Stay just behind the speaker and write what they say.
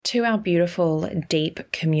To our beautiful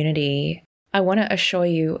deep community, I want to assure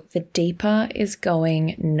you the deeper is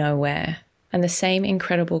going nowhere. And the same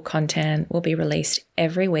incredible content will be released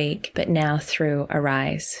every week, but now through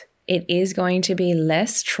Arise. It is going to be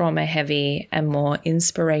less trauma heavy and more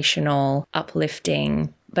inspirational,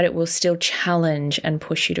 uplifting, but it will still challenge and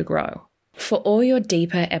push you to grow. For all your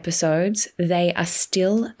deeper episodes, they are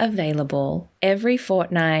still available every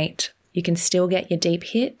fortnight. You can still get your deep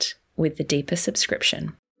hit with the deeper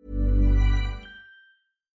subscription.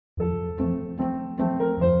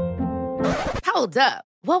 Hold up.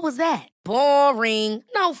 What was that? Boring.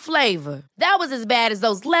 No flavor. That was as bad as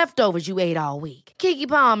those leftovers you ate all week. Keke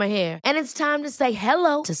Palmer here, and it's time to say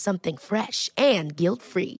hello to something fresh and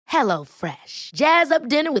guilt-free. Hello Fresh. Jazz up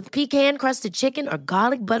dinner with pecan-crusted chicken or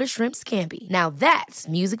garlic butter shrimp scampi. Now that's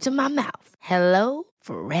music to my mouth. Hello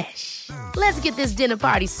Fresh. Let's get this dinner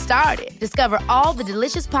party started. Discover all the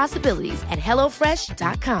delicious possibilities at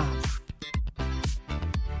hellofresh.com.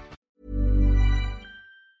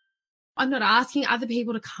 I'm not asking other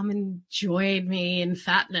people to come and join me in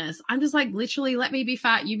fatness. I'm just like, literally, let me be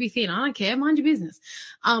fat, you be thin. I don't care. Mind your business.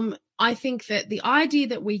 I think that the idea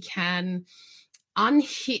that we can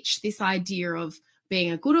unhitch this idea of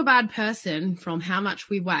being a good or bad person from how much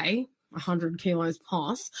we weigh, 100 kilos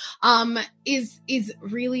plus, is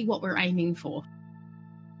really what we're aiming for.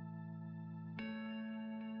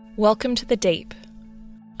 Welcome to The Deep.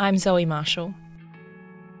 I'm Zoe Marshall.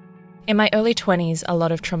 In my early 20s, a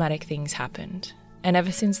lot of traumatic things happened, and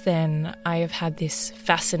ever since then, I have had this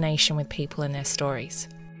fascination with people and their stories.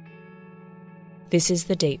 This is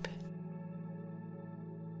The Deep.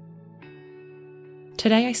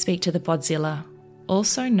 Today I speak to the Bodzilla,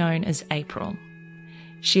 also known as April.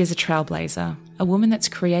 She is a trailblazer, a woman that's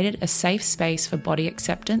created a safe space for body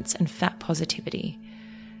acceptance and fat positivity.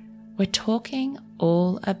 We're talking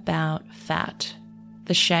all about fat,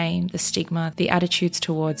 the shame, the stigma, the attitudes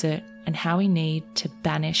towards it, and how we need to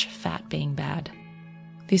banish fat being bad.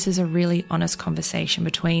 This is a really honest conversation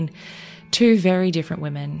between two very different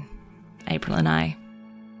women, April and I,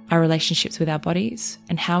 our relationships with our bodies,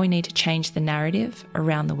 and how we need to change the narrative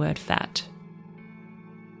around the word fat.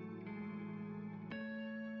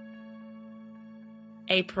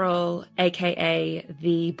 April, aka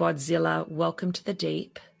the Bodzilla, welcome to The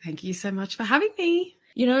Deep. Thank you so much for having me.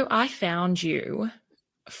 You know, I found you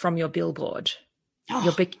from your billboard.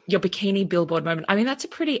 Oh. Your bikini billboard moment. I mean, that's a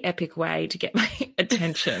pretty epic way to get my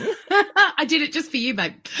attention. I did it just for you,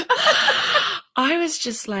 babe. I was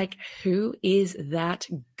just like, who is that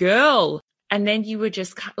girl? And then you were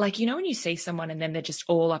just like, you know, when you see someone and then they're just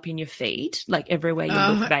all up in your feed, like everywhere you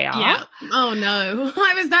look, they are. Yeah. Oh, no.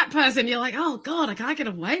 I was that person. You're like, oh, God, I can't get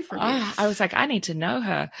away from it. I was like, I need to know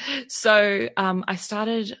her. So I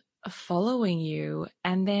started following you,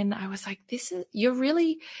 and then I was like, you're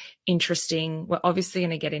really interesting. We're obviously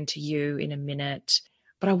going to get into you in a minute,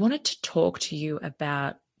 but I wanted to talk to you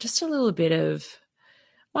about just a little bit of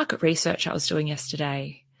market research I was doing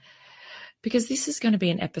yesterday, because this is going to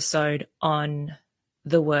be an episode on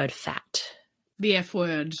the word fat. The F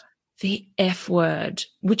word. The F word,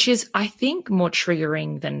 which is, I think, more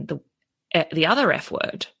triggering than the other F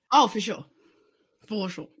word. Oh, for sure. For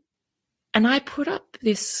sure. And I put up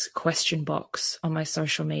this question box on my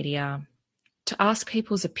social media to ask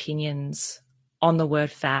people's opinions on the word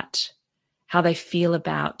fat, how they feel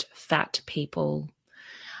about fat people,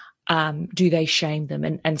 do they shame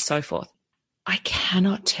them, and so forth. I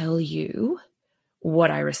cannot tell you what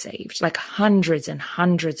I received, like hundreds and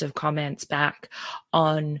hundreds of comments back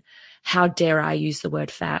on how dare I use the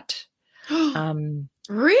word fat.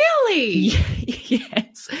 Really?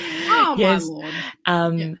 Yes. Oh, yes. my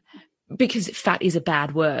Lord. Because fat is a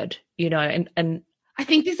bad word, you know, and I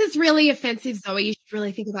think this is really offensive, Zoe. You should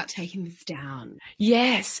really think about taking this down.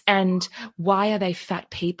 Yes. And why are they fat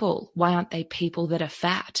people? Why aren't they people that are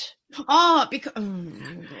fat? Oh, because, oh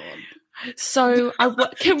my God. So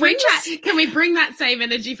can we bring that same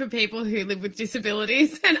energy for people who live with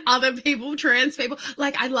disabilities and other people, trans people?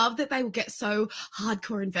 Like, I love that they will get so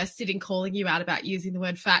hardcore invested in calling you out about using the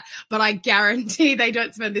word fat, but I guarantee they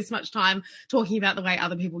don't spend this much time talking about the way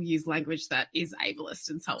other people use language that is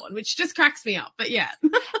ableist and so on, which just cracks me up. But yeah.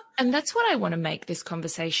 And that's what I want to make this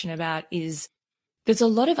conversation about, is there's a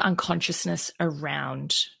lot of unconsciousness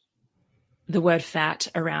around the word fat,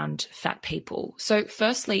 around fat people. So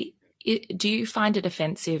firstly, do you find it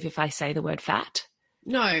offensive if I say the word fat?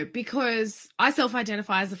 No, because I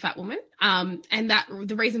self-identify as a fat woman. And that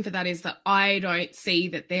the reason for that is that I don't see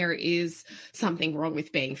that there is something wrong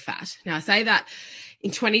with being fat. Now, I say that in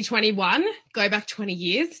 2021, go back 20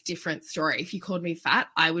 years, different story. If you called me fat,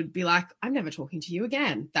 I would be like, I'm never talking to you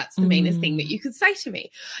again. That's the meanest thing that you could say to me.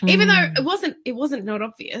 Even though it wasn't not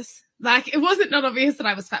obvious. Like, it wasn't not obvious that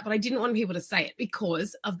I was fat, but I didn't want people to say it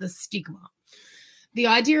because of the stigma. The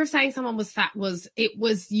idea of saying someone was fat was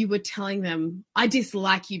you were telling them, I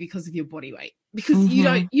dislike you because of your body weight, because you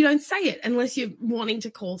don't say it unless you're wanting to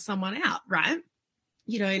call someone out, right?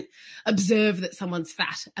 You don't observe that someone's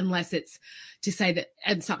fat unless it's to say that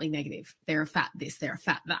and something negative. They're a fat this, they're a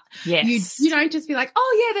fat that. Yes. You don't just be like,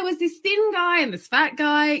 oh yeah, there was this thin guy and this fat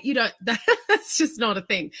guy. You don't, that's just not a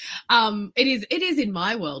thing. It is in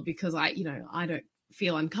my world because I don't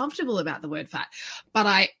feel uncomfortable about the word fat, but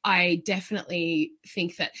I definitely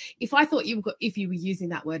think that if I thought if you were using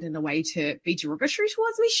that word in a way to be derogatory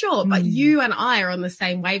towards me, sure, but you and I are on the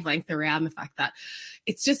same wavelength around the fact that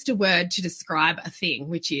it's just a word to describe a thing,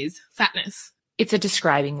 which is fatness. It's a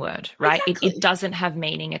describing word, right? Exactly. It doesn't have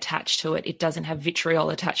meaning attached to it. It doesn't have vitriol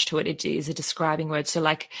attached to it. It is a describing word. So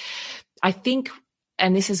like, I think,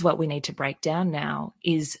 and this is what we need to break down now,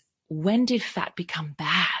 is when did fat become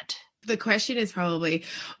bad? The question is probably,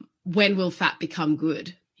 when will fat become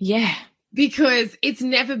good? Yeah. Because it's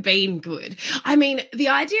never been good. I mean, the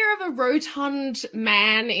idea of a rotund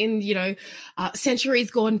man in, centuries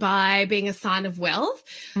gone by being a sign of wealth,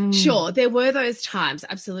 sure, there were those times,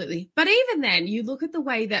 absolutely. But even then, you look at the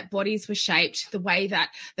way that bodies were shaped, the way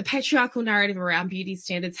that the patriarchal narrative around beauty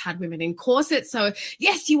standards had women in corsets. So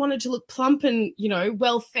yes, you wanted to look plump and,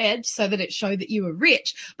 well-fed so that it showed that you were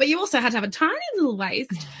rich, but you also had to have a tiny little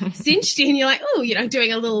waist cinched in. You're like, oh,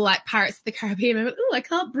 doing a little like Pirates of the Caribbean moment. Oh, I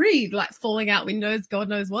can't breathe, like falling out windows, God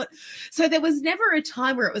knows what. So there was never a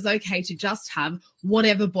time where it was okay to just have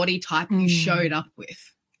whatever body type you showed up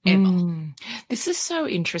with, ever. This is so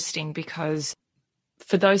interesting because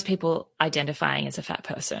for those people identifying as a fat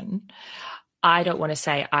person, I don't want to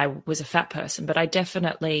say I was a fat person, but I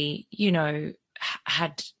definitely,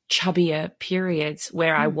 had chubbier periods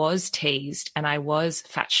where I was teased and I was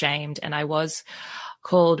fat shamed and I was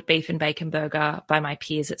called beef and bacon burger by my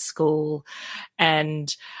peers at school.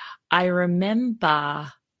 And I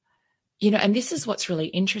remember, and this is what's really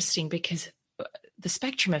interesting because the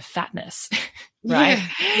spectrum of fatness, right,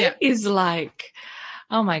 is like,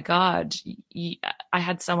 oh my God. I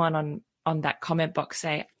had someone on that comment box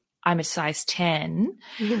say, I'm a size 10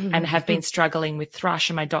 and have been struggling with thrush,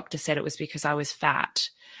 and my doctor said it was because I was fat.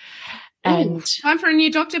 And time for a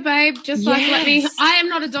new doctor, babe. Just like, I am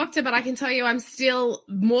not a doctor, but I can tell you I'm still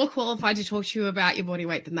more qualified to talk to you about your body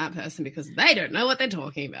weight than that person because they don't know what they're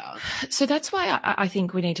talking about. So that's why I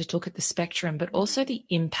think we need to look at the spectrum, but also the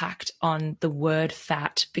impact on the word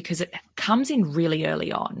fat, because it comes in really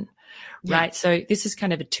early on, right? So this is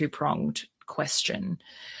kind of a two-pronged question.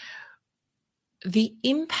 The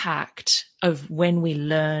impact of when we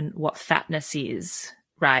learn what fatness is,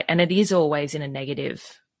 right? And it is always in a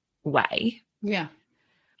negative way. Yeah.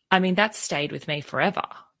 I mean, that stayed with me forever,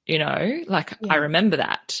 I remember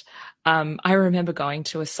that. I remember going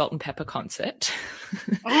to a Salt and Pepper concert.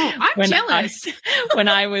 Oh, I'm jealous. When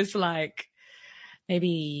I was like,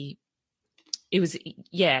 maybe it was,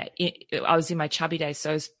 I was in my chubby days.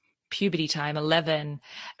 So it was puberty time, 11.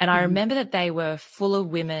 And I remember that they were fuller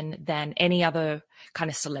women than any other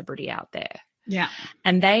kind of celebrity out there. Yeah.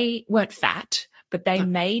 And they weren't fat, but they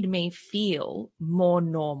made me feel more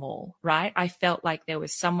normal, right? I felt like there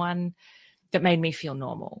was someone that made me feel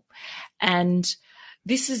normal. And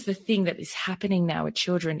this is the thing that is happening now with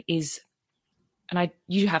children is, and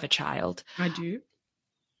you have a child. I do.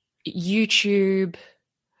 YouTube,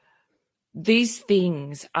 these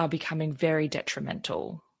things are becoming very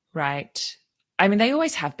detrimental, right? I mean, they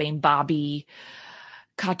always have been. Barbie,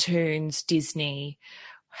 cartoons, Disney.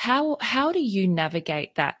 How do you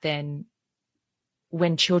navigate that then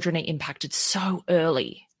when children are impacted so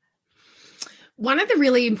early? One of the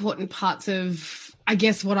really important parts of, I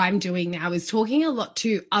guess, what I'm doing now is talking a lot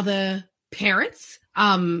to other parents,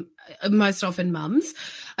 most often mums,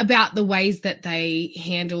 about the ways that they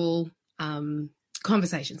handle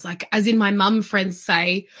conversations. Like, as in, my mum friends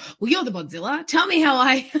say, well, you're the Bodzilla. Tell me how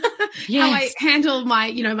I how I handle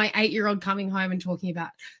my 8-year-old coming home and talking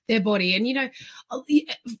about their body. And,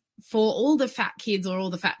 for all the fat kids or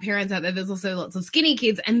all the fat parents out there, there's also lots of skinny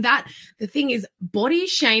kids. And the thing is, body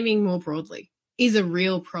shaming more broadly is a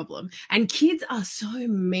real problem. And kids are so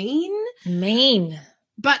mean.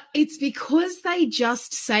 But it's because they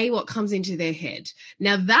just say what comes into their head.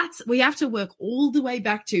 Now we have to work all the way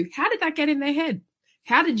back to, how did that get in their head?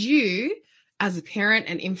 How did you, as a parent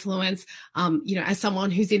and influence, as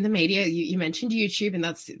someone who's in the media, you mentioned YouTube, and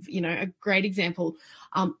that's, a great example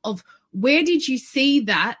of where did you see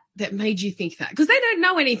that made you think that? Because they don't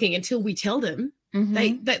know anything until we tell them.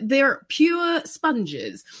 They're pure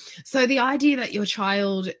sponges. So the idea that your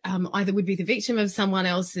child either would be the victim of someone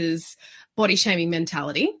else's body shaming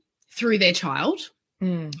mentality through their child,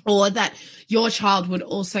 or that your child would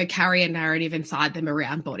also carry a narrative inside them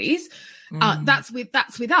around bodies, that's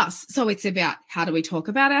with us. So it's about, how do we talk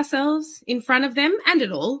about ourselves in front of them and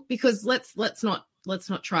at all? Because let's not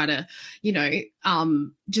try to,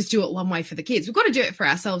 just do it one way for the kids. We've got to do it for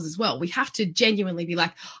ourselves as well. We have to genuinely be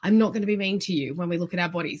like, I'm not going to be mean to you when we look at our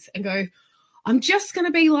bodies, and go, I'm just going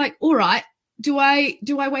to be like, all right, do I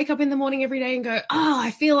wake up in the morning every day and go, I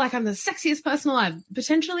feel like I'm the sexiest person alive?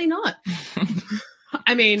 Potentially not.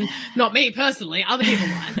 I mean, not me personally, other people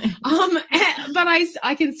might. But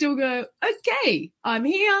I can still go, okay, I'm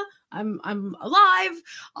here. I'm alive.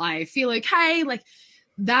 I feel okay. Like,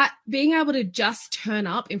 that, being able to just turn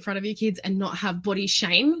up in front of your kids and not have body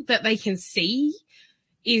shame that they can see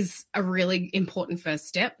is a really important first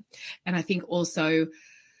step. And I think also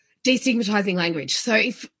destigmatizing language. So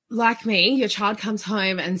if, like me, your child comes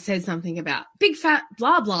home and says something about big fat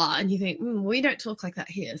blah blah, and you think, we don't talk like that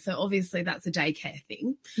here, so obviously that's a daycare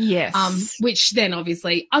thing. Yes. Which then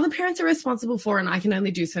obviously other parents are responsible for, and I can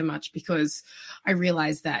only do so much, because I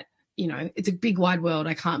realize that, it's a big wide world.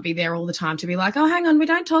 I can't be there all the time to be like, oh, hang on, we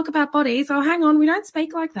don't talk about bodies. Oh, hang on, we don't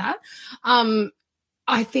speak like that.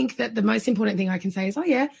 I think that the most important thing I can say is, oh,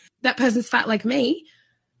 yeah, that person's fat like me.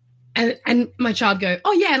 And my child go,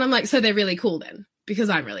 oh, yeah. And I'm like, so they're really cool then, because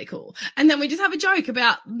I'm really cool. And then we just have a joke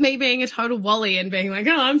about me being a total wally and being like,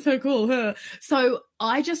 oh, I'm so cool. Huh? So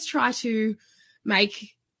I just try to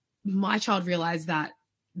make my child realize that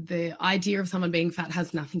the idea of someone being fat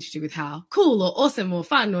has nothing to do with how cool or awesome or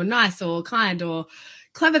fun or nice or kind or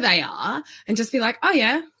clever they are, and just be like, oh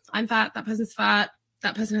yeah, I'm fat, that person's fat,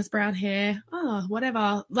 that person has brown hair, oh,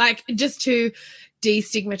 whatever. Like, just to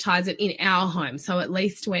destigmatize it in our home. So at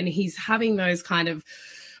least when he's having those kind of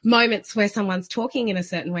moments where someone's talking in a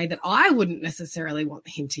certain way that I wouldn't necessarily want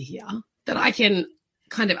him to hear, that I can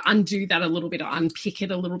kind of undo that a little bit or unpick it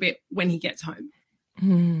a little bit when he gets home.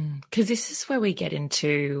 Because this is where we get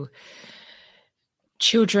into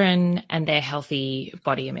children and their healthy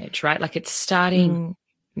body image, right? Like, it's starting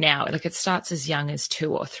now. Like, it starts as young as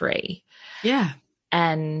 2 or 3. Yeah.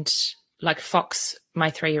 And like Fox, my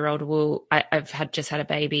 3-year-old, I've just had a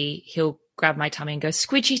baby. He'll grab my tummy and go,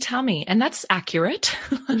 squidgy tummy. And that's accurate.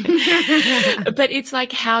 But it's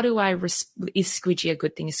like, how do is squidgy a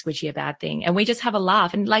good thing? Is squidgy a bad thing? And we just have a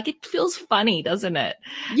laugh, and like, it feels funny, doesn't it?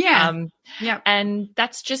 Yeah. Yeah. And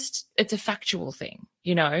that's just, it's a factual thing.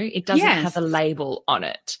 It doesn't have a label on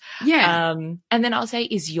it. Yeah. And then I'll say,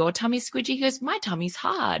 is your tummy squidgy? He goes, my tummy's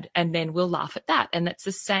hard. And then we'll laugh at that. And that's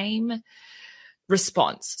the same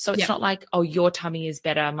response. So it's not like, oh, your tummy is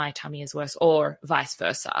better, my tummy is worse, or vice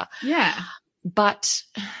versa. Yeah. But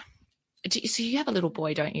so you have a little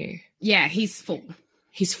boy, don't you? Yeah, he's 4.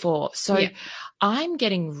 He's 4. So I'm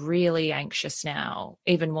getting really anxious now,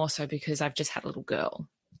 even more so because I've just had a little girl.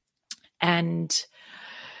 And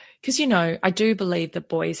because, I do believe that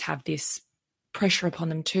boys have this pressure upon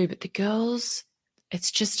them too, but the girls,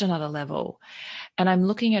 it's just another level. And I'm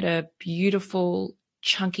looking at her beautiful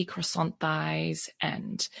chunky croissant thighs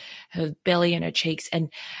and her belly and her cheeks,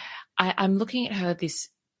 and I'm looking at her, this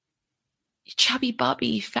chubby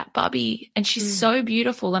bubby, fat bubby, and she's so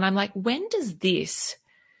beautiful. And I'm like,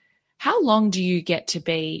 how long do you get to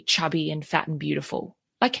be chubby and fat and beautiful?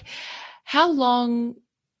 Like, how long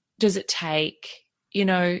does it take?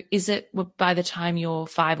 Is it by the time you're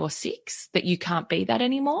 5 or 6 that you can't be that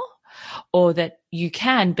anymore, or that you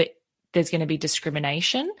can, but there's going to be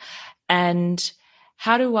discrimination? And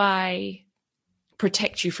how do I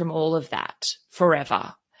protect you from all of that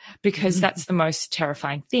forever? Because that's the most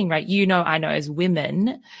terrifying thing, right? I know as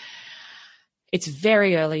women, it's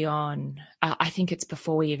very early on. I think it's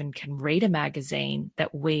before we even can read a magazine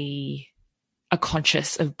that we are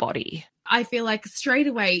conscious of body. I feel like straight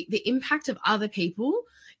away the impact of other people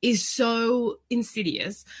is so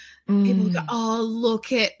insidious. People go, oh,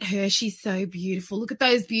 look at her, she's so beautiful. Look at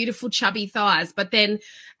those beautiful chubby thighs. But then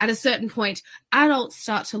at a certain point, adults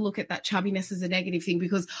start to look at that chubbiness as a negative thing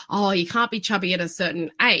because, oh, you can't be chubby at a certain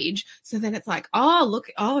age. So then it's like, look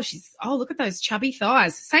at those chubby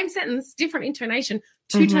thighs. Same sentence, different intonation,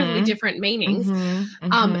 2 totally different meanings.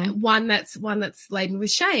 One that's laden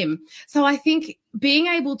with shame. So I think being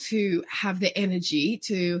able to have the energy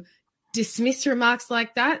to dismiss remarks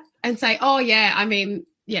like that and say, oh yeah, I mean,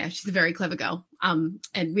 Yeah, she's a very clever girl. And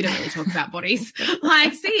we don't really talk about bodies.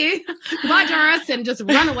 Like, see you. Goodbye, Doris, and just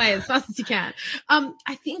run away as fast as you can.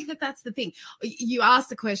 I think that's the thing. You asked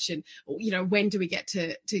the question, when do we get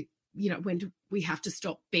to when do we have to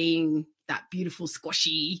stop being that beautiful,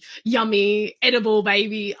 squashy, yummy, edible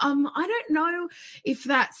baby? I don't know if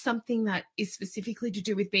that's something that is specifically to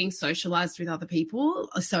do with being socialized with other people.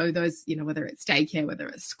 So those, whether it's daycare, whether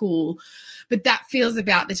it's school, but that feels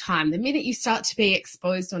about the time. The minute you start to be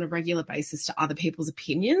exposed on a regular basis to other people's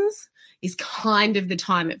opinions is kind of the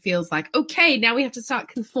time it feels like, okay, now we have to start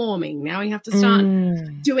conforming. Now we have to start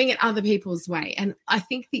doing it other people's way. And I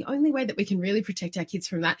think the only way that we can really protect our kids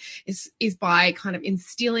from that is by kind of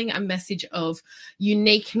instilling a message of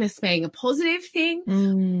uniqueness being a positive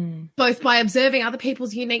thing, both by observing other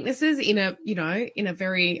people's uniquenesses in a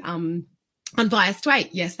very unbiased way.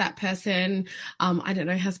 Yes, that person,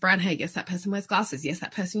 has brown hair. Yes, that person wears glasses. Yes,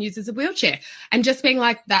 that person uses a wheelchair. And just being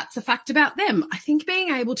like, that's a fact about them. I think being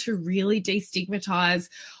able to really destigmatize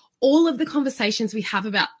all of the conversations we have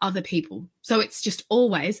about other people. So it's just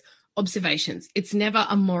always observations. It's never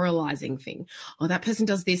a moralizing thing. Oh, that person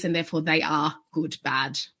does this and therefore they are good,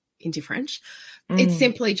 bad, indifferent. It's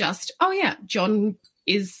simply just, oh yeah, John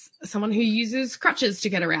is someone who uses crutches to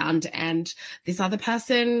get around and this other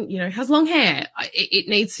person, has long hair. It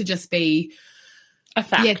needs to just be a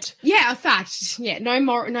fact. Yeah, a fact. Yeah, no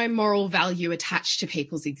moral value attached to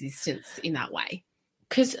people's existence in that way.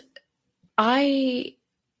 Because I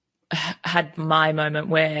had my moment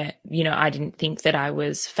where, I didn't think that I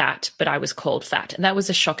was fat, but I was called fat. And that was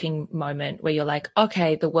a shocking moment where you're like,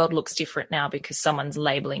 okay, the world looks different now because someone's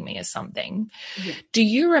labeling me as something. Yeah. Do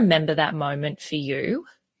you remember that moment for you?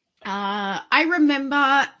 I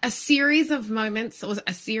remember a series of moments or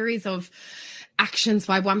a series of actions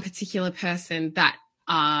by one particular person that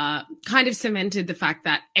kind of cemented the fact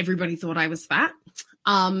that everybody thought I was fat.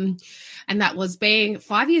 And that was being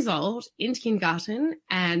 5 years old in kindergarten,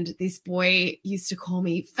 and this boy used to call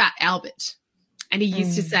me Fat Albert. And he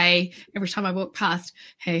used to say every time I walked past,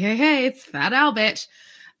 hey, it's Fat Albert.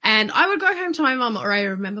 And I would go home to my mum, or I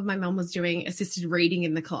remember my mum was doing assisted reading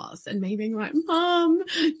in the class and me being like, Mum,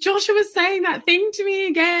 Joshua was saying that thing to me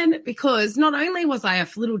again, because not only was I a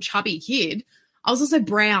little chubby kid, I was also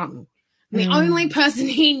brown. And the only person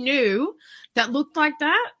he knew that looked like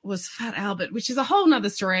that was Fat Albert, which is a whole nother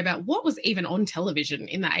story about what was even on television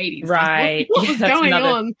in the 80s. Right. Like, what was going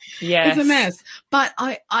on? Yes. It's a mess. But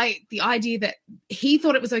the idea that he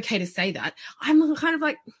thought it was okay to say that, I'm kind of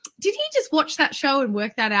like, did he just watch that show and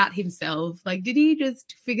work that out himself? Like, did he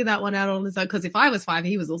just figure that one out on his own? Because if I was 5,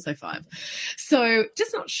 he was also 5. So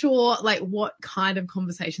just not sure, like, what kind of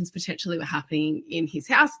conversations potentially were happening in his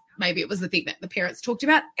house. Maybe it was the thing that the parents talked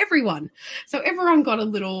about everyone. So everyone got a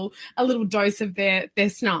little dose of their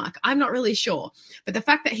snark. I'm not really sure. But the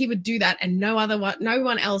fact that he would do that and no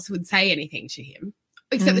one else would say anything to him,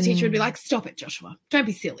 except the teacher would be like, stop it, Joshua. Don't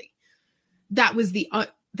be silly. That was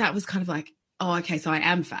kind of like, oh, okay, so I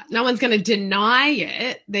am fat. No one's going to deny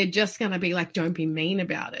it. They're just going to be like, don't be mean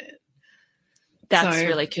about it. That's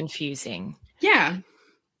really confusing. Yeah.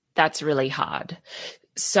 That's really hard.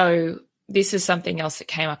 So this is something else that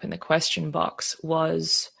came up in the question box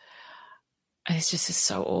was, and it's just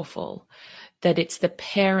so awful, that it's the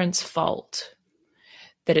parent's fault,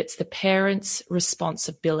 that it's the parent's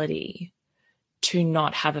responsibility to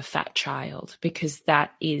not have a fat child because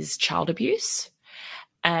that is child abuse.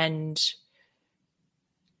 And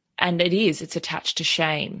it's attached to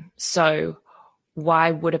shame. So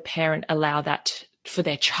why would a parent allow that for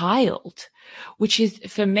their child, which is,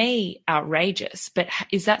 for me, outrageous? But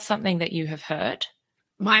is that something that you have heard?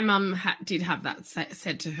 My mum did have that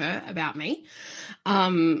said to her about me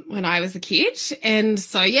when I was a kid. And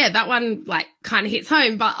so, yeah, that one like kind of hits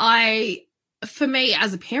home. But for me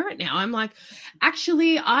as a parent now, I'm like,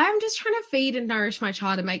 actually, I'm just trying to feed and nourish my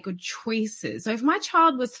child and make good choices. So if my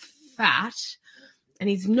child was fat, and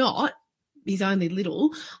he's not, he's only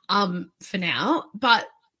little for now. But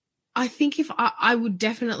I think if I would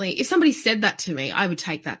definitely, if somebody said that to me, I would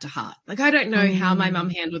take that to heart. Like, I don't know how my mum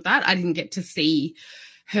handled that. I didn't get to see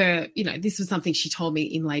her, this was something she told me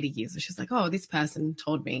in later years. So she was like, oh, this person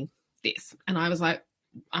told me this. And I was like,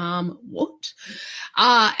 what?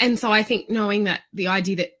 And so I think knowing that the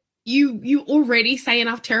idea that you already say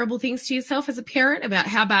enough terrible things to yourself as a parent about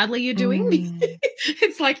how badly you're doing.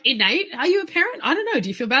 It's like innate. Are you a parent? I don't know. Do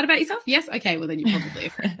you feel bad about yourself? Yes. Okay. Well, then you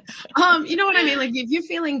probably are. You know what I mean? Like, if you're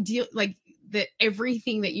feeling like that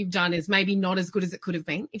everything that you've done is maybe not as good as it could have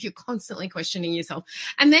been, if you're constantly questioning yourself,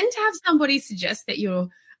 and then to have somebody suggest that you're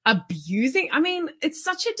abusing, I mean, it's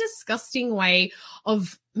such a disgusting way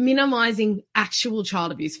of minimizing actual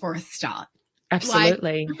child abuse for a start.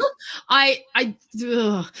 Absolutely. I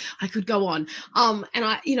could go on. And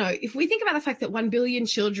if we think about the fact that 1 billion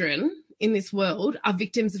children in this world are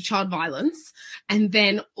victims of child violence, and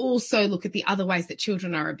then also look at the other ways that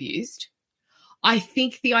children are abused, I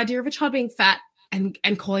think the idea of a child being fat and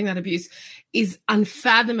calling that abuse is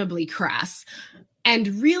unfathomably crass,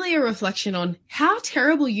 and really a reflection on how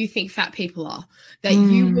terrible you think fat people are, that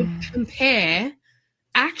you would compare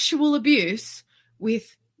actual abuse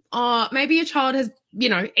with maybe a child has,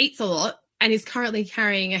 eats a lot and is currently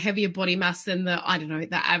carrying a heavier body mass than the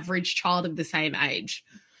average child of the same age.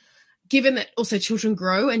 Given that also children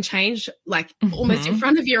grow and change almost in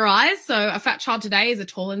front of your eyes. So a fat child today is a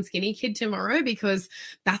tall and skinny kid tomorrow, because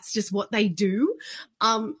that's just what they do,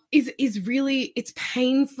 is really, it's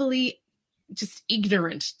painfully just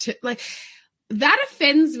ignorant to that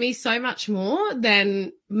offends me so much more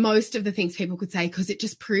than most of the things people could say, because it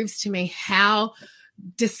just proves to me how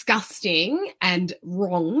disgusting and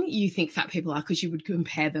wrong you think fat people are, because you would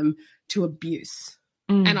compare them to abuse.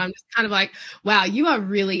 And I'm just kind of like, wow, you are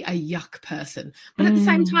really a yuck person. But at the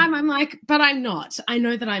same time, I'm like, but I'm not. I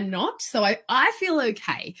know that I'm not. So I feel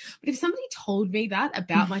okay. But if somebody told me that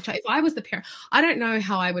about my child, if I was the parent, I don't know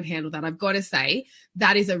how I would handle that. I've got to say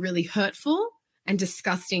that is a really hurtful and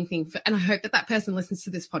disgusting thing. And I hope that person listens to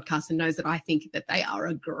this podcast and knows that I think that they are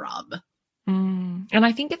a grub. And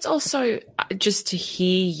I think it's also just to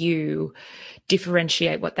hear you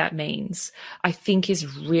differentiate what that means, I think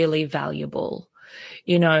is really valuable.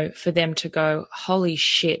 For them to go, holy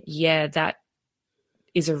shit, yeah, that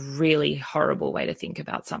is a really horrible way to think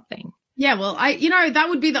about something. Yeah, well, that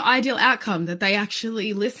would be the ideal outcome, that they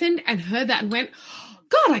actually listened and heard that and went,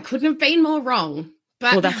 God, I couldn't have been more wrong.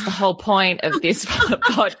 But well, that's the whole point of this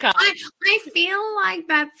podcast. I feel like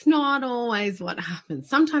that's not always what happens.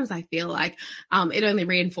 Sometimes I feel like it only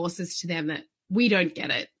reinforces to them that we don't get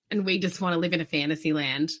it. And we just want to live in a fantasy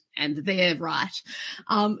land, and they're right.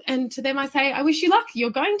 And to them I say, I wish you luck. You're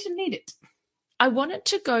going to need it. I wanted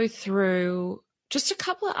to go through just a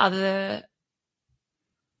couple of other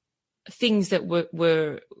things that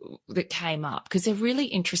that came up, because they're really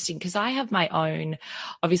interesting, because I have my own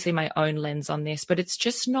lens on this, but it's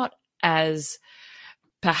just not as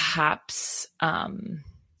perhaps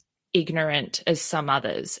ignorant as some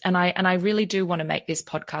others. And I really do want to make this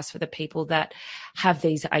podcast for the people that have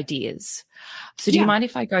these ideas. So do you mind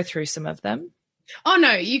if I go through some of them? Oh,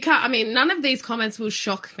 no, you can't. I mean, none of these comments will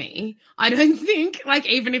shock me, I don't think,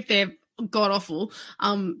 even if they're god awful,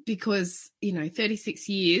 because, 36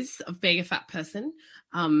 years of being a fat person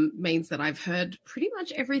means that I've heard pretty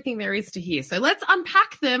much everything there is to hear. So let's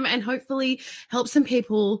unpack them and hopefully help some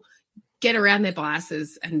people get around their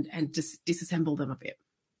biases and just disassemble them a bit.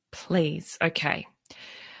 Please. Okay.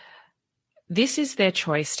 This is their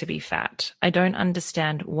choice to be fat. I don't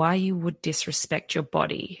understand why you would disrespect your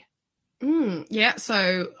body. Yeah.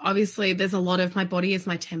 So obviously there's a lot of my body is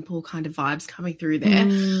my temple kind of vibes coming through there.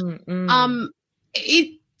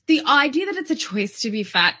 The idea that it's a choice to be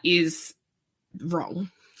fat is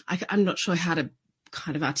wrong. I'm not sure how to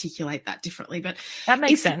kind of articulate that differently, but that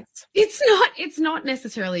makes sense. It's not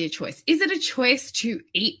necessarily a choice. Is it a choice to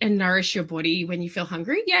eat and nourish your body when you feel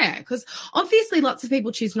hungry? Yeah, because obviously lots of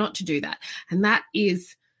people choose not to do that, and that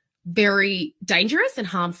is very dangerous and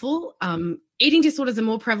harmful. Eating disorders are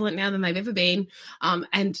more prevalent now than they've ever been,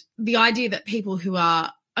 and the idea that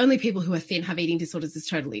only people who are thin have eating disorders is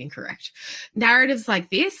totally incorrect. Narratives like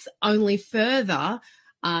this only further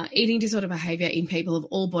eating disorder behavior in people of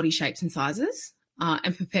all body shapes and sizes.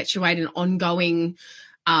 And perpetuate an ongoing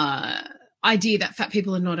idea that fat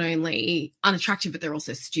people are not only unattractive, but they're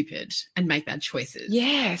also stupid and make bad choices.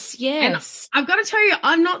 Yes. And I've got to tell you,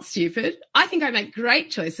 I'm not stupid. I think I make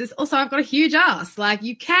great choices. Also, I've got a huge ass.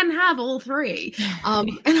 You can have all three.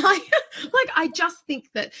 And I just think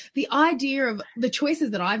that the idea of the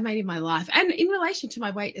choices that I've made in my life, and in relation to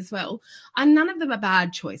my weight as well, none of them are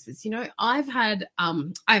bad choices. I've had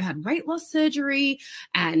weight loss surgery,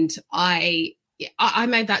 and I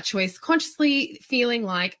made that choice consciously, feeling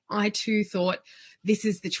like I too thought this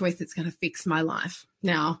is the choice that's going to fix my life.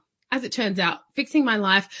 Now, as it turns out, fixing my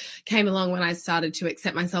life came along when I started to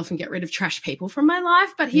accept myself and get rid of trash people from my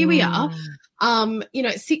life. But here we are,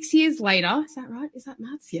 6 years later. Is that right? Is that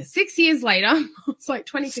maths? Yeah. 6 years later, it's like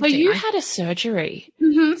 2015. So you had a surgery.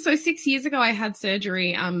 So 6 years ago, I had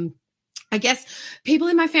surgery. I guess people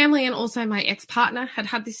in my family and also my ex-partner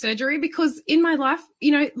had this surgery, because in my life,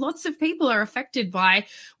 lots of people are affected by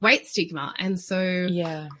weight stigma. And so,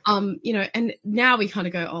 and now we kind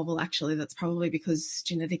of go, oh, well, actually, that's probably because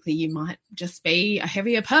genetically you might just be a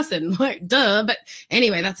heavier person, duh. But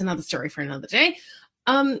anyway, that's another story for another day.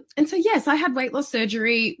 And so, yes, I had weight loss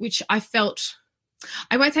surgery, which I felt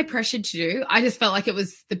I won't say pressured to do. I just felt like it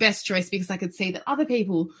was the best choice because I could see that other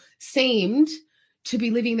people seemed to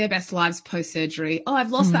be living their best lives post-surgery. Oh,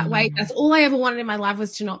 I've lost that weight. That's all I ever wanted in my life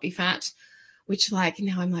was to not be fat, which like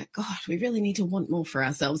now I'm like, God, we really need to want more for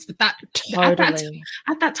ourselves. But that Totally.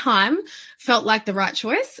 at that time felt like the right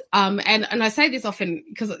choice. And I say this often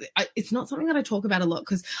because it's not something that I talk about a lot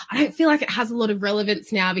because I don't feel like it has a lot of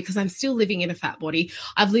relevance now because I'm still living in a fat body.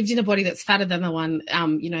 I've lived in a body that's fatter than the one,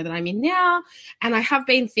 you know, that I'm in now. And I have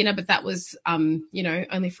been thinner, but that was, you know,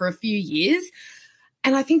 only for a few years.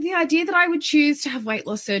 And I think the idea that I would choose to have weight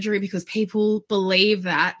loss surgery because people believe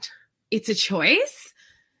that it's a choice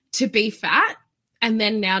to be fat. And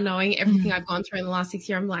then now knowing everything I've gone through in the last 6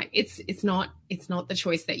 years, I'm like, it's not the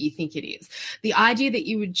choice that you think it is. The idea that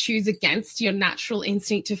you would choose against your natural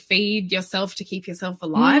instinct to feed yourself, to keep yourself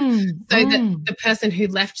alive, so that the person who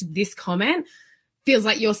left this comment feels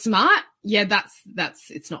like you're smart. Yeah,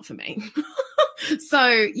 it's not for me. So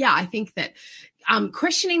yeah, I think that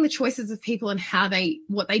questioning the choices of people and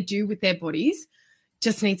what they do with their bodies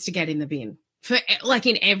just needs to get in the bin for like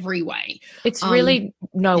in every way. It's really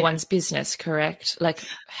no one's business, correct? Like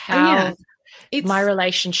how my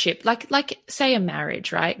relationship, like say a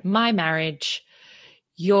marriage, right? My marriage,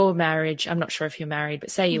 your marriage, I'm not sure if you're married,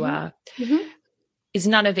 but say you are, is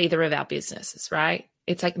none of either of our businesses, right?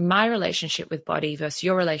 It's like my relationship with body versus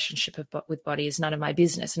your relationship with body is none of my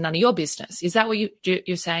business and none of your business. Is that what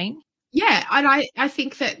you're saying? Yeah, and I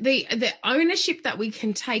think that the ownership that we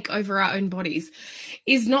can take over our own bodies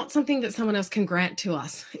is not something that someone else can grant to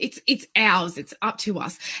us. It's ours. It's up to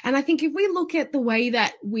us. And I think if we look at the way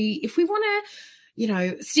that if we want to, you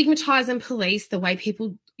know, stigmatize and police the way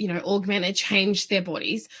people, you know, augment and change their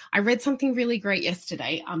bodies, I read something really great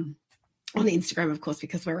yesterday. On Instagram, of course,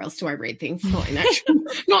 because where else do I read things? Not in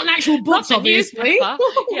actual books, obviously.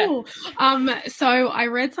 Yeah. So I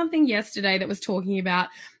read something yesterday that was talking about,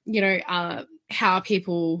 you know, how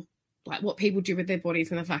people, like what people do with their bodies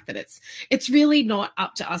and the fact that it's really not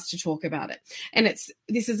up to us to talk about it. And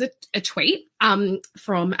this is a tweet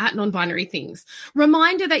from @nonbinarythings.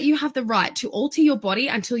 Reminder that you have the right to alter your body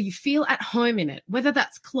until you feel at home in it, whether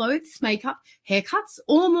that's clothes, makeup, haircuts,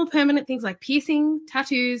 or more permanent things like piercing,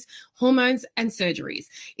 tattoos, hormones, and surgeries.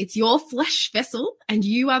 It's your flesh vessel, and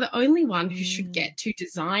you are the only one who should get to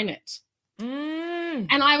design it.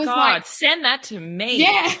 And I was like, send that to me.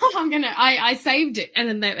 Yeah, I saved it,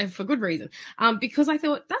 and then for good reason, because I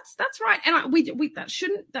thought that's right, and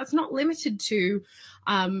that's not limited to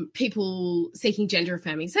people seeking gender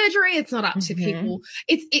affirming surgery. It's not up to people.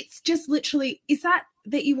 It's just literally, is that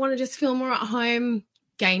you want to just feel more at home,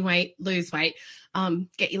 gain weight, lose weight,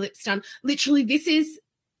 get your lips done. Literally,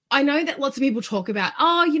 I know that lots of people talk about,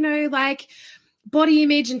 you know, like body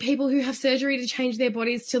image and people who have surgery to change their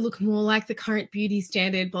bodies to look more like the current beauty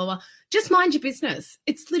standard, blah, blah. Just mind your business.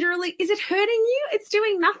 It's literally, is it hurting you? It's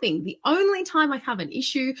doing nothing. The only time I have an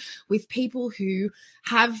issue with people who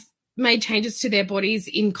have made changes to their bodies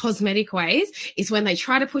in cosmetic ways is when they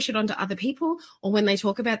try to push it onto other people, or when they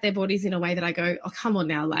talk about their bodies in a way that I go, oh, come on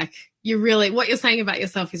now. Like, what you're saying about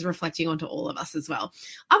yourself is reflecting onto all of us as well.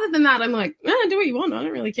 Other than that, I'm like, do what you want. I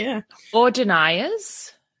don't really care. Or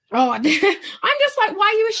deniers. Oh, I'm just like,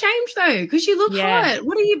 why are you ashamed though? Because you look hot.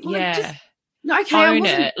 What are you? Yeah. Okay, own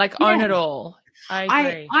it. Like, own it all. I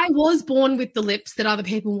agree. I was born with the lips that other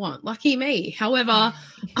people want. Lucky me. However,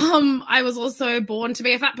 I was also born to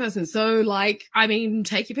be a fat person. So, like, I mean,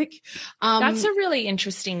 take your pick. That's a really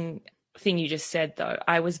interesting thing you just said, though.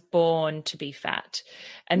 I was born to be fat.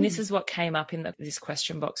 And this is what came up in this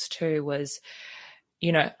question box too, was,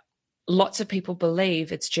 you know, lots of people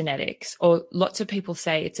believe it's genetics, or lots of people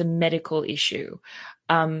say it's a medical issue.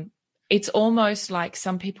 It's almost like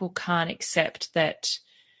some people can't accept that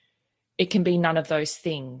it can be none of those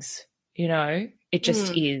things, you know? It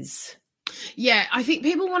just is. Yeah, I think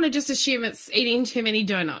people want to just assume it's eating too many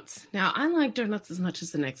donuts. Now, I like donuts as much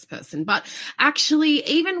as the next person, but actually,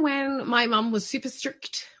 even when my mum was super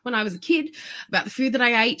strict when I was a kid about the food that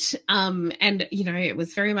I ate, and, you know, it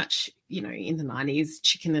was very much, you know, in the 90s,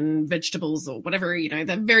 chicken and vegetables or whatever, you know,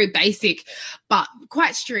 they're very basic, but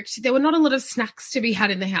quite strict. There were not a lot of snacks to be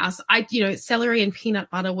had in the house. Celery and peanut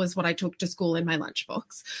butter was what I took to school in my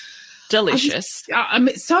lunchbox. Delicious.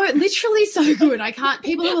 So literally so good. I can't,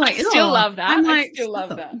 people are like, I still love that. I'm like, I still love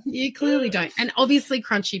that. You clearly don't. And obviously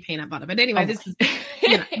crunchy peanut butter. But anyway, this is,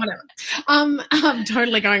 you know, whatever. I'm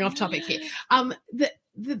totally going off topic here.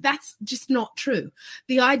 That's just not true.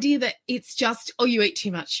 The idea that it's just, you eat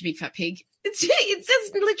too much, you big fat pig. It's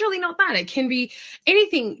just literally not that. It can be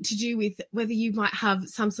anything to do with whether you might have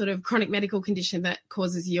some sort of chronic medical condition that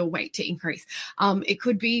causes your weight to increase. It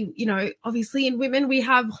could be, obviously in women, we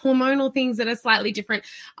have hormonal things that are slightly different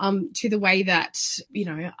to the way that,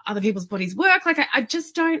 other people's bodies work. Like I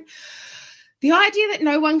just don't. The idea that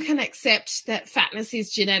no one can accept that fatness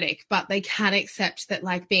is genetic, but they can accept that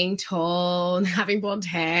like being tall and having blonde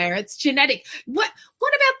hair, it's genetic. What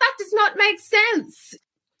about that does not make sense?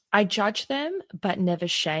 I judge them, but never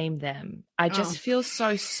shame them. I just feel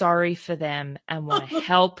so sorry for them and want to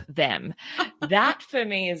help them. That for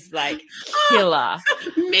me is like killer.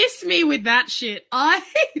 Miss me with that shit.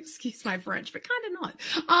 Excuse my French, but kind of not.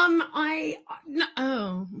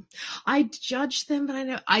 I judge them,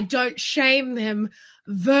 but I don't shame them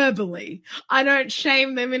verbally. I don't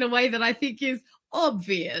shame them in a way that I think is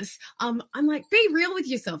obvious. I'm like, be real with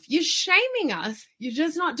yourself. You're shaming us. You're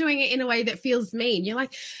just not doing it in a way that feels mean. You're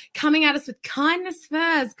like coming at us with kindness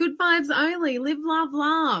first, good vibes only, live, love,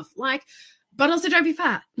 laugh. Like, but also don't be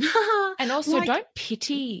fat. And also don't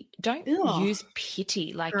use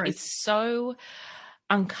pity. Like Gross. It's so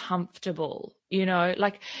uncomfortable,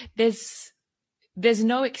 like there's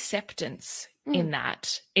no acceptance in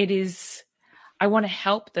that. It is, I want to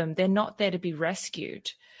help them. They're not there to be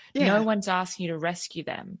rescued. Yeah. No one's asking you to rescue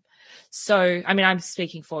them. So, I mean, I'm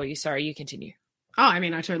speaking for you. Sorry, you continue. Oh, I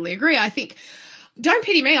mean, I totally agree. I think, don't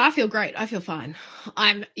pity me. I feel great. I feel fine.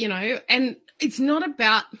 I'm, and it's not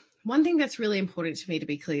about, one thing that's really important to me to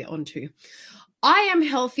be clear on too. I am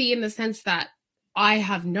healthy in the sense that I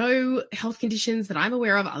have no health conditions that I'm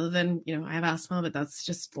aware of other than, I have asthma, but that's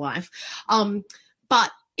just life.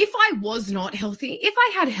 But if I was not healthy, if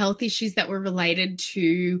I had health issues that were related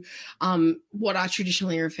to what are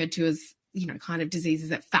traditionally referred to as, kind of diseases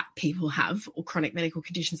that fat people have or chronic medical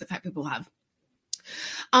conditions that fat people have,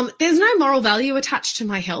 there's no moral value attached to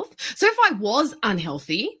my health. So if I was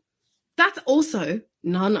unhealthy, that's also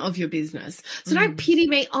none of your business. So don't pity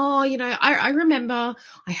me. Oh, I remember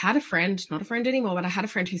I had a friend, not a friend anymore, but I had a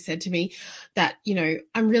friend who said to me that,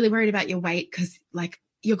 I'm really worried about your weight because like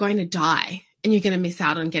you're going to die. And you're going to miss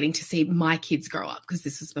out on getting to see my kids grow up, because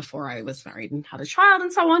this was before I was married and had a child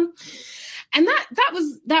and so on. And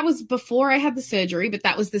that was before I had the surgery, but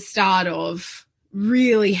that was the start of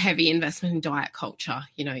really heavy investment in diet culture.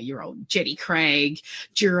 Your old Jetty Craig,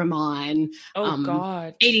 Duramine,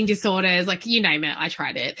 God, eating disorders, like you name it, I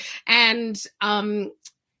tried it. And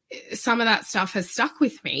some of that stuff has stuck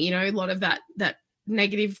with me. A lot of that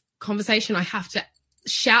negative conversation I have to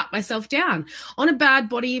shout myself down. On a bad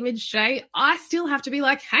body image day, I still have to be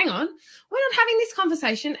like, hang on, we're not having this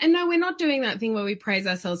conversation. And no, we're not doing that thing where we praise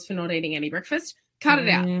ourselves for not eating any breakfast. Cut it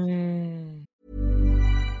out.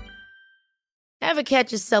 Ever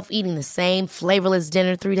catch yourself eating the same flavorless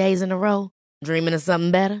dinner 3 days in a row? Dreaming of something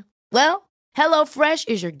better? Well, HelloFresh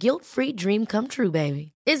is your guilt-free dream come true,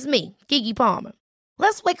 baby. It's me, Keke Palmer.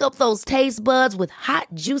 Let's wake up those taste buds with hot,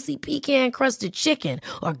 juicy pecan-crusted chicken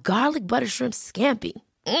or garlic butter shrimp scampi.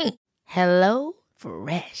 Hello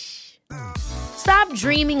Fresh. Stop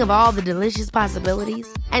dreaming of all the delicious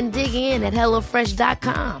possibilities and dig in at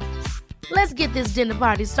HelloFresh.com. Let's get this dinner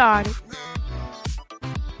party started.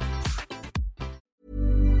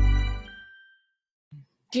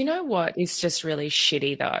 Do you know what is just really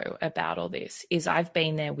shitty, though, about all this is I've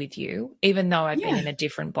been there with you, even though I've been in a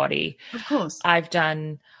different body. Of course. I've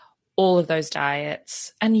done all of those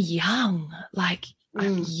diets and young.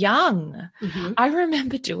 Mm-hmm. I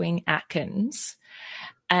remember doing Atkins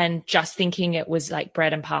and just thinking it was like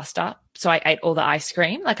bread and pasta. So I ate all the ice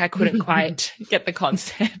cream. Like I couldn't quite get the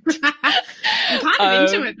concept. I'm kind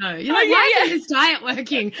of into it though. You're like, why isn't this diet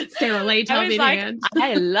working? Sarah Lee told me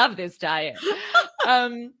I love this diet.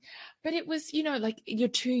 But it was, like you're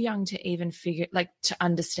too young to even to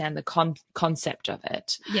understand the concept of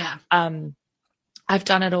it. Yeah. I've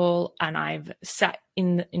done it all, and I've sat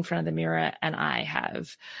in front of the mirror and I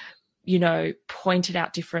have, pointed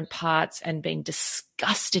out different parts and been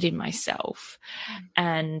disgusted in myself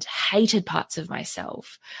and hated parts of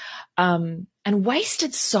myself, and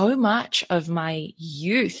wasted so much of my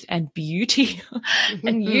youth and beauty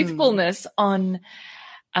and youthfulness on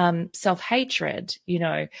self-hatred,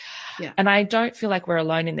 Yeah. And I don't feel like we're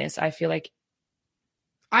alone in this. I feel like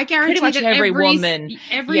I guarantee pretty much that every woman,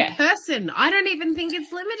 every person. I don't even think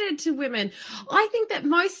it's limited to women. I think that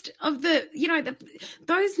most of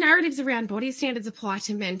those narratives around body standards apply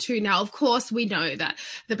to men too. Now, of course, we know that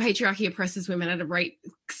the patriarchy oppresses women at a rate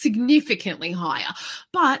significantly higher.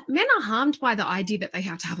 But men are harmed by the idea that they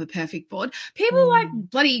have to have a perfect bod. People like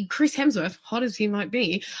bloody Chris Hemsworth, hot as he might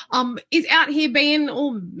be, is out here being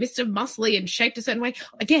all Mr. Muscly and shaped a certain way.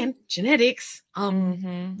 Again, genetics.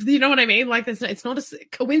 You know what I mean? Like, it's not a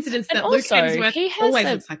coincidence that Luke Hemsworth always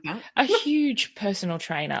looks like that. A huge personal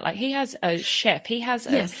trainer. Like, he has a chef. He has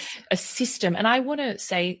a system. And I want to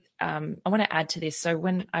say, I want to add to this. So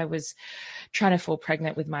when I was trying to fall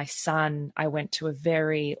pregnant with my son, I went to a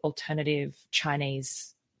very alternative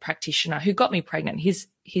Chinese practitioner who got me pregnant.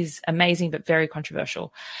 He's amazing, but very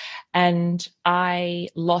controversial. And I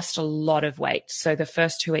lost a lot of weight. So the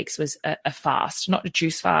first 2 weeks was a fast, not a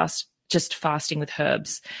juice fast, just fasting with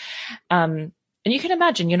herbs. And you can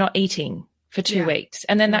imagine you're not eating for 2 weeks.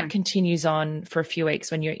 And then that continues on for a few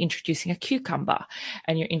weeks when you're introducing a cucumber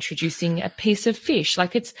and you're introducing a piece of fish.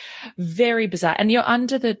 Like, it's very bizarre. And you're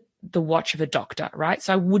under the watch of a doctor, right?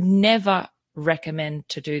 So I would never recommend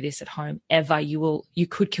to do this at home ever. You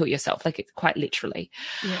could kill yourself, like, it's quite literally.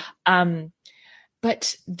 Yeah.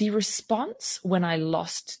 But the response when I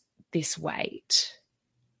lost this weight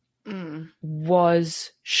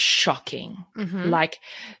was shocking. Like,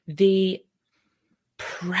 the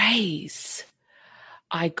praise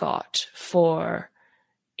I got for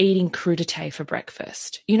eating crudité for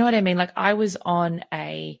breakfast. You know what I mean? Like, I was on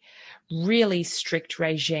a really strict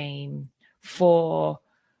regime for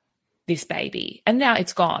this baby, and now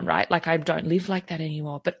it's gone, right? Like, I don't live like that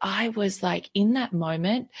anymore. But I was like, in that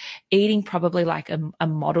moment, eating probably like a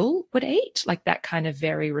model would eat, like that kind of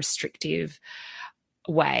very restrictive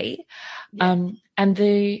way. And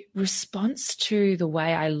the response to the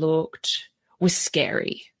way I looked was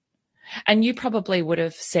scary. And you probably would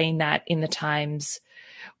have seen that in the times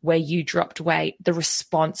where you dropped weight, the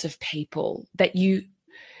response of people that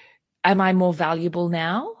am I more valuable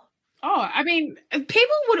now? Oh, I mean,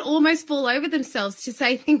 people would almost fall over themselves to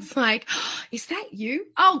say things like, oh, is that you?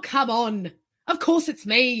 Oh, come on. Of course it's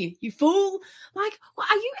me, you fool. Like, well,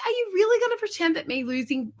 are you really going to pretend that me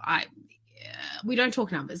losing, we don't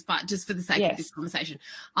talk numbers, but just for the sake of this conversation,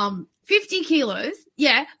 50 kilos,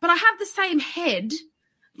 but I have the same head,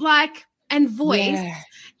 like, and voice,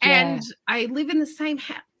 and I live in the same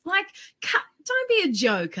house. Like, don't be a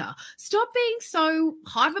joker. Stop being so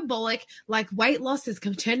hyperbolic, like weight loss has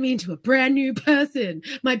turned me into a brand new person,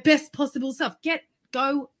 my best possible self.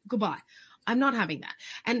 Goodbye. I'm not having that.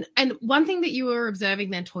 And one thing that you were observing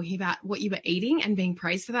then, talking about what you were eating and being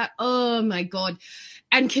praised for that, oh my God.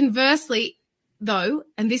 And conversely, though,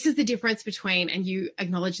 and this is the difference between, and you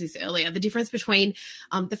acknowledged this earlier, the difference between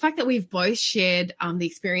the fact that we've both shared the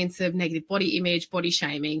experience of negative body image, body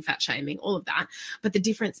shaming, fat shaming, all of that, but the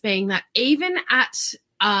difference being that even at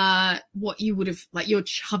what you would have, like your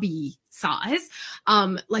chubby size,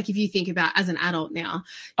 like if you think about as an adult now,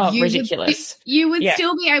 ridiculous. You would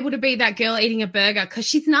still be able to be that girl eating a burger because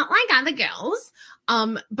she's not like other girls.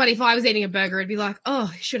 But if I was eating a burger, it'd be like,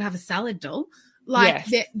 oh, you should have a salad, doll. Like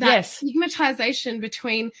that stigmatization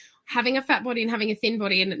between having a fat body and having a thin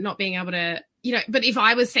body and not being able to, but if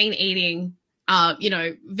I was seen eating, raw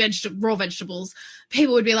vegetables,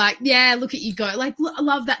 people would be like, yeah, look at you go. Like, I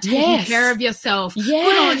love that, taking care of yourself.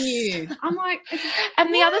 Good on you. I'm like,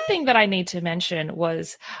 and the other thing that I need to mention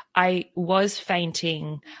was I was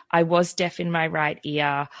fainting. I was deaf in my right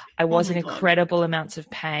ear. I was in incredible amounts of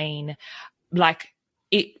pain. Like,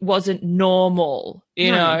 it wasn't normal,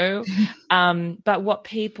 you know. But what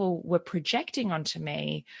people were projecting onto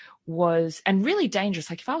me was, and really dangerous,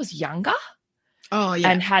 like if I was younger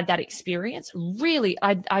and had that experience, really,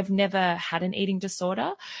 I've never had an eating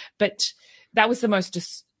disorder, but that was the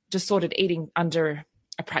most disordered eating under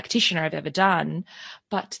a practitioner I've ever done.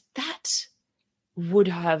 But that would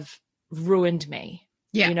have ruined me,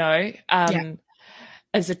 you know.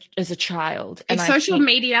 As a child. And if social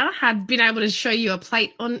media had been able to show you a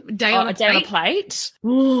plate on a plate.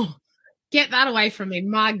 Ooh, get that away from me.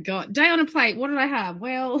 My God. Day on a plate. What did I have?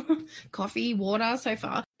 Well, coffee, water so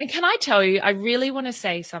far. And can I tell you, I really want to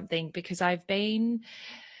say something because I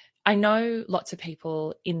know lots of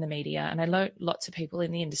people in the media and I know lots of people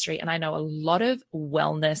in the industry and I know a lot of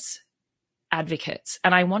wellness advocates.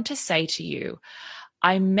 And I want to say to you,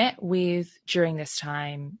 I met with, during this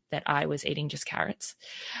time that I was eating just carrots,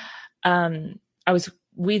 I was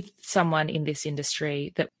with someone in this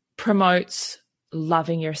industry that promotes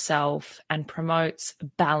loving yourself and promotes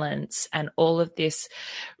balance and all of this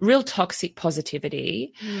real toxic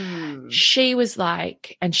positivity. She was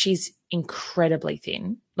like, and she's incredibly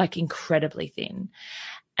thin.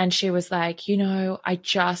 And she was like, I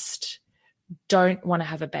just don't want to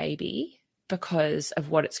have a baby because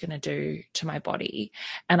of what it's going to do to my body.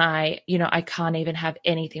 And I can't even have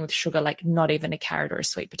anything with sugar, like not even a carrot or a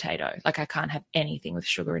sweet potato. Like I can't have anything with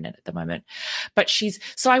sugar in it at the moment. But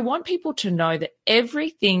so I want people to know that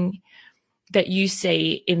everything that you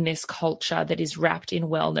see in this culture that is wrapped in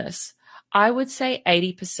wellness, I would say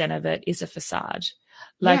 80% of it is a facade.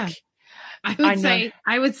 Like, yeah.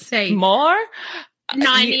 I would say more.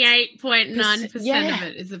 98.9% of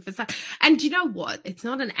it is a facade. And you know what? It's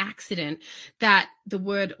not an accident that the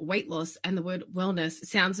word weight loss and the word wellness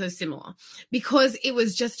sound so similar, because it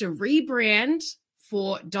was just a rebrand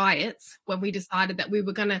for diets when we decided that we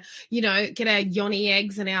were going to, get our yoni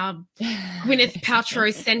eggs and our Gwyneth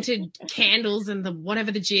Paltrow scented candles and the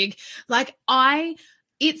whatever the jig.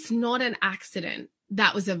 It's not an accident.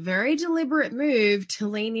 That was a very deliberate move to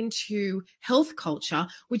lean into health culture,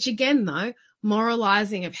 which again, though,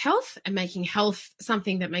 moralizing of health and making health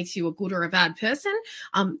something that makes you a good or a bad person.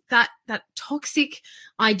 That toxic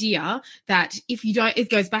idea that if you don't, it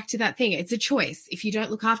goes back to that thing. It's a choice. If you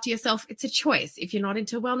don't look after yourself, it's a choice. If you're not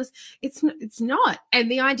into wellness, it's not.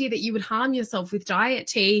 And the idea that you would harm yourself with diet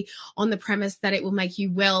tea on the premise that it will make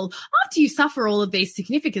you well after you suffer all of these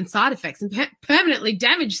significant side effects and permanently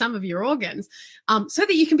damage some of your organs, so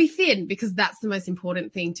that you can be thin, because that's the most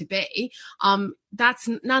important thing to be. None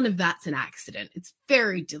of that's an accident. It's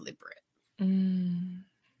very deliberate.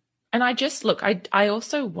 And I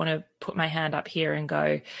also want to put my hand up here and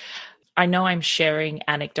go, I know I'm sharing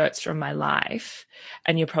anecdotes from my life,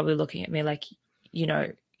 and you're probably looking at me like, you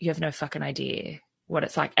have no fucking idea what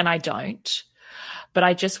it's like. And I don't. But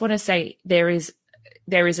I just want to say there is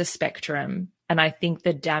a spectrum. And I think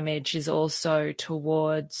the damage is also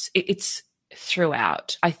towards, it's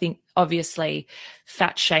throughout. I think obviously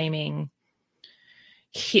fat shaming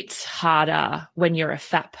hits harder when you're a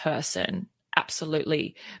fat person.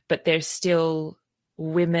 Absolutely. But there's still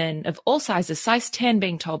women of all sizes, size 10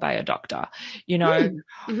 being told by a doctor,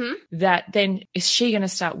 that then is she going to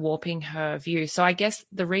start warping her view? So I guess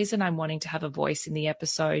the reason I'm wanting to have a voice in the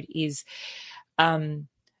episode is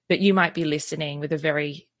that you might be listening with a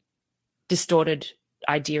very distorted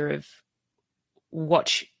idea of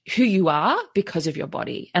who you are because of your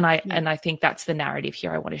body. And I think that's the narrative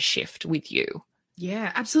here I want to shift with you.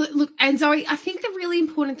 Yeah, absolutely. Look, and Zoe, I think the really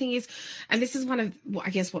important thing is, and this is one of,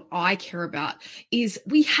 I guess, what I care about, is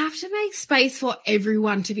we have to make space for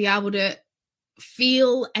everyone to be able to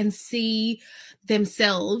feel and see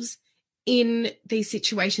themselves in these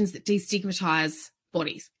situations that destigmatize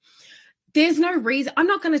bodies. There's no reason. I'm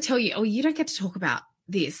not going to tell you, oh, you don't get to talk about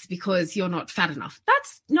this because you're not fat enough.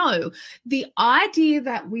 No. The idea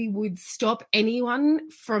that we would stop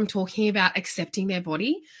anyone from talking about accepting their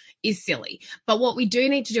body is silly. But what we do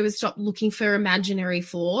need to do is stop looking for imaginary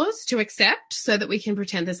flaws to accept so that we can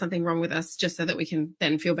pretend there's something wrong with us just so that we can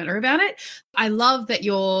then feel better about it. I love that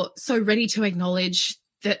you're so ready to acknowledge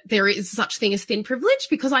that there is such thing as thin privilege,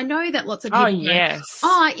 because I know that lots of people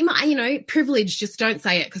privilege, just don't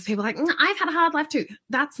say it, because people are like, I've had a hard life too.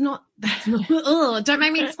 That's not, don't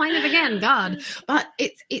make me explain it again, God. But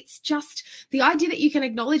it's just the idea that you can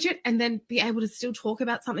acknowledge it and then be able to still talk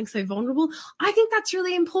about something so vulnerable. I think that's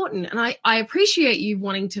really important. And I appreciate you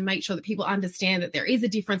wanting to make sure that people understand that there is a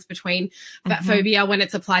difference between fat phobia when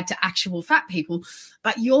it's applied to actual fat people,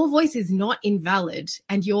 but your voice is not invalid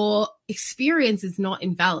and your experience is not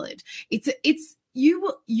invalid. It's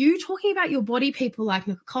you talking about your body, people like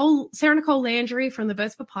Sarah Nicole Landry from the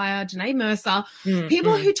Birds Papaya, Janae Mercer,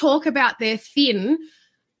 people who talk about their thin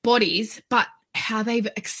bodies, but how they've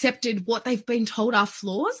accepted what they've been told are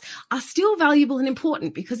flaws, are still valuable and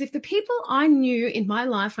important. Because if the people I knew in my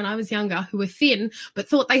life when I was younger who were thin but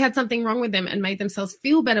thought they had something wrong with them and made themselves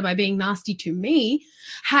feel better by being nasty to me,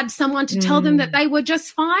 had someone to tell them that they were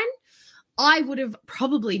just fine, I would have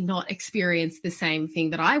probably not experienced the same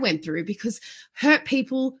thing that I went through, because hurt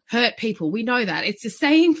people hurt people. We know that. It's a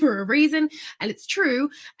saying for a reason, and it's true.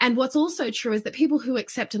 And what's also true is that people who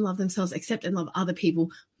accept and love themselves accept and love other people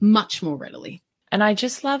much more readily. And I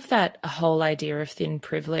just love that whole idea of thin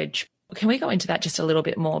privilege. Can we go into that just a little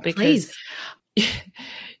bit more? Because,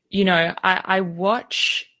 I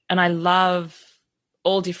watch and I love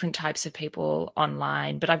all different types of people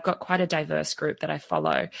online, but I've got quite a diverse group that I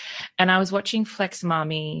follow. And I was watching Flex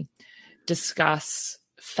Mami discuss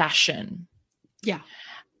fashion. Yeah.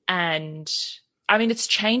 And I mean, it's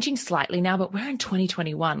changing slightly now, but we're in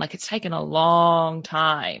 2021. Like, it's taken a long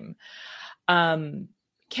time. That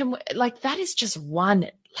is just one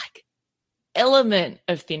element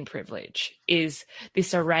of thin privilege, is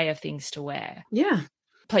this array of things to wear. Yeah.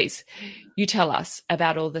 Please, you tell us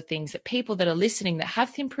about all the things that people that are listening that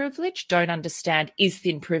have thin privilege don't understand is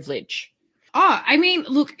thin privilege. Oh, I mean,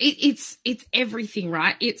 look, it's everything,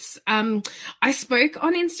 right? It's I spoke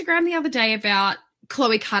on Instagram the other day about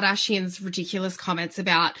Khloe Kardashian's ridiculous comments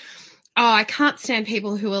about, oh, I can't stand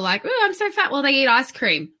people who are like, oh, I'm so fat while they eat ice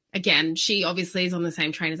cream. Again, she obviously is on the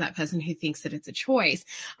same train as that person who thinks that it's a choice.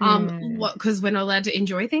 Because we're not allowed to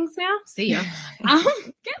enjoy things now. See ya.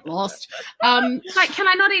 Get lost. Like, can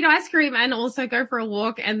I not eat ice cream and also go for a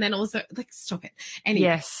walk and then also like stop it? Anyway.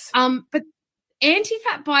 Yes. But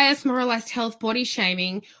anti-fat bias, moralized health, body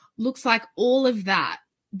shaming looks like all of that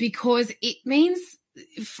because it means,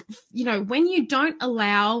 you know, when you don't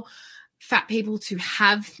allow fat people to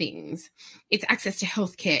have things, it's access to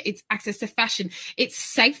healthcare, it's access to fashion, it's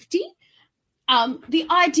safety. The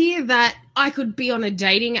idea that I could be on a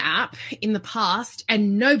dating app in the past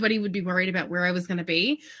and nobody would be worried about where I was going to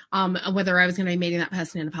be, whether I was going to be meeting that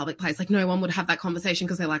person in a public place. Like no one would have that conversation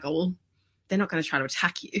because they're like, oh, well, they're not going to try to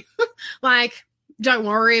attack you. Like, don't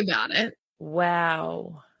worry about it.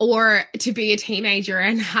 Wow. Or to be a teenager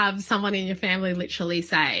and have someone in your family literally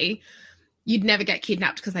say, you'd never get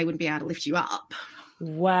kidnapped because they wouldn't be able to lift you up.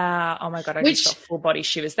 Wow. Oh my God. I just got full body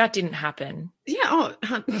shivers. That didn't happen. Yeah. Oh,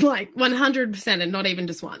 like 100% and not even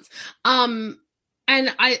just once. And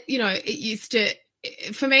I, you know, it used to,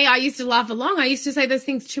 for me, I used to laugh along. I used to say those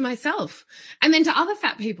things to myself and then to other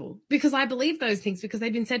fat people because I believe those things because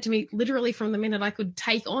they've been said to me literally from the minute I could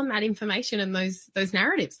take on that information and those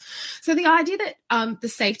narratives. So the idea that the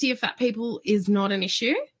safety of fat people is not an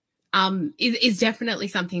issue is definitely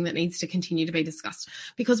something that needs to continue to be discussed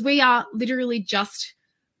because we are literally just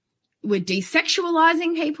we're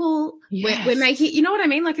desexualizing people. Yes. We're making, you know what I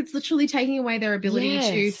mean? Like it's literally taking away their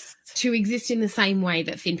ability to exist in the same way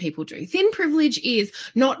that thin people do. Thin privilege is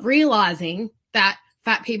not realizing that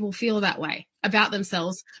fat people feel that way about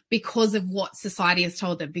themselves because of what society has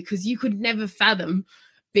told them, because you could never fathom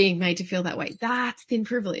being made to feel that way. That's thin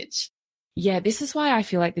privilege. Yeah, this is why I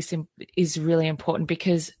feel like this is really important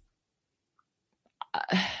because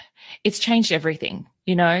it's changed everything,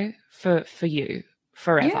 you know, for you.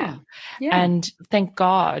 Forever. Yeah. And thank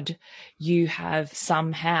God you have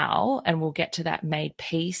somehow, and we'll get to that, made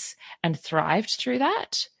peace and thrived through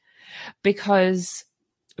that because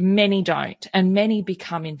many don't and many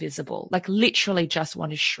become invisible, like literally just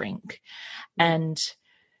want to shrink and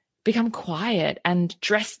become quiet and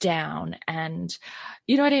dress down and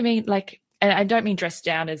you know what I mean? Like, and I don't mean dress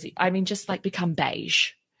down as, I mean just like become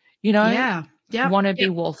beige, you know? Yeah. Want to be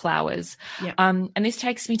wallflowers. Yep. And this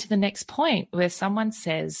takes me to the next point where someone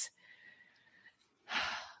says,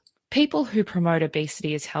 people who promote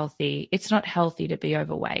obesity as healthy, it's not healthy to be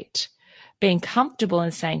overweight. Being comfortable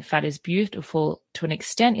and saying fat is beautiful to an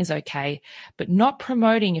extent is okay, but not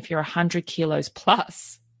promoting if you're 100 kilos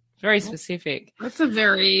plus. Very specific. That's a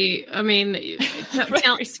very, I mean,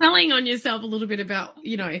 telling on yourself a little bit about,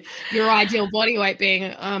 you know, your ideal body weight being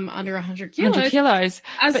under 100 kilos. 100 kilos.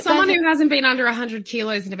 As someone who hasn't been under 100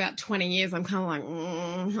 kilos in about 20 years, I'm kind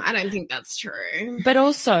of like, I don't think that's true. But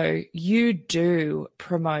also, you do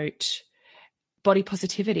promote body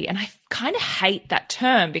positivity. And I kind of hate that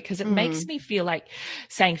term because it makes me feel like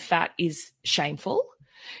saying fat is shameful.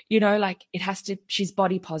 You know, like it has to, she's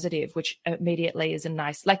body positive, which immediately is a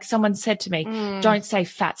nice, like someone said to me, don't say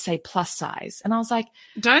fat, say plus size. And I was like,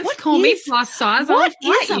 don't call me plus size.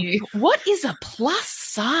 What is a plus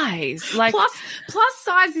size? Like plus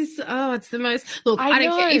size is, it's the most, look, I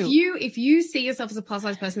don't care. If you see yourself as a plus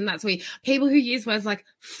size person, that's weird. People who use words like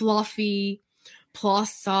fluffy,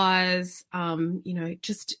 plus size, you know,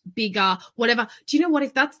 just bigger, whatever. Do you know what?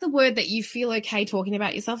 If that's the word that you feel okay talking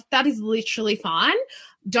about yourself, that is literally fine.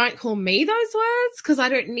 Don't call me those words because I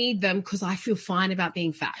don't need them because I feel fine about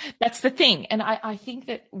being fat. That's the thing. And I think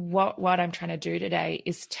that what I'm trying to do today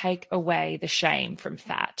is take away the shame from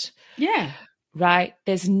fat. Yeah. Right?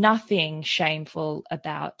 There's nothing shameful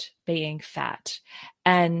about being fat.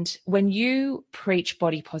 And when you preach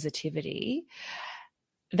body positivity,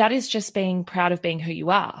 that is just being proud of being who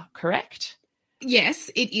you are, correct? Yes,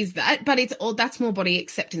 it is that, but that's more body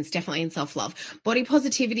acceptance, definitely, and self-love. Body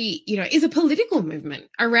positivity, you know, is a political movement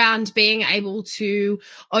around being able to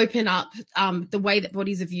open up the way that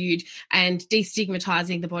bodies are viewed and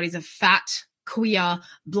destigmatizing the bodies of fat, queer,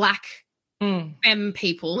 black, femme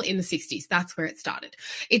people in the 60s. That's where it started.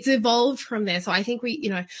 It's evolved from there. So I think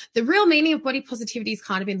the real meaning of body positivity has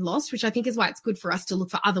kind of been lost, which I think is why it's good for us to look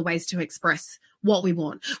for other ways to express what we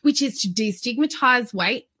want, which is to destigmatize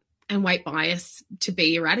weight and weight bias to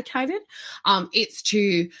be eradicated. It's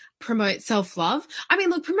to promote self-love. I mean,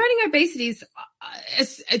 look, promoting obesity is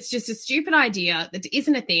it's just a stupid idea that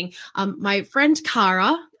isn't a thing. My friend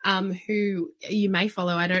Cara, who you may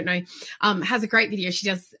follow, I don't know, has a great video. She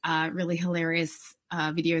does really hilarious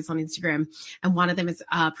videos on Instagram, and one of them is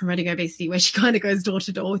promoting obesity, where she kind of goes door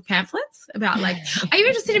to door with pamphlets about like, are you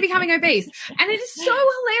interested in becoming obese? And it is so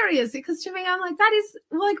hilarious, because to me, I'm like, that is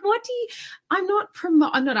like, what do you,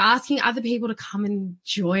 I'm not asking other people to come and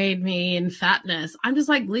join me in fatness. I'm just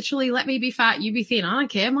like, literally, let me be fat, you be thin. I don't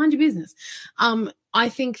care, mind your business. I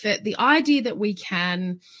think that the idea that we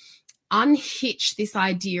can unhitch this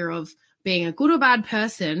idea of being a good or bad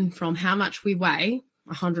person from how much we weigh,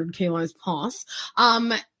 100 kilos plus,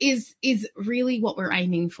 is really what we're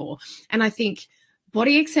aiming for. And I think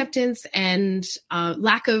body acceptance and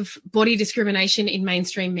lack of body discrimination in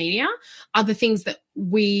mainstream media are the things that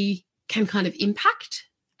we can kind of impact,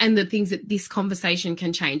 and the things that this conversation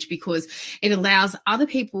can change, because it allows other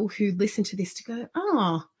people who listen to this to go,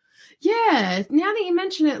 oh, yeah, now that you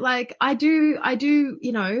mention it, like I do,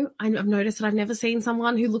 you know, I've noticed that I've never seen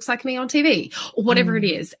someone who looks like me on TV or whatever it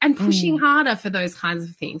is, and pushing harder for those kinds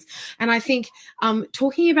of things. And I think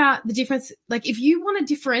talking about the difference, like if you want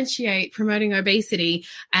to differentiate promoting obesity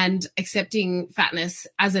and accepting fatness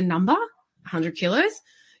as a number, 100 kilos,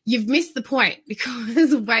 you've missed the point,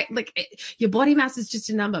 because weight, like your body mass is just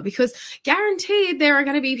a number, because guaranteed there are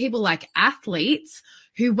going to be people like athletes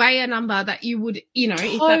who weigh a number that you would, you know,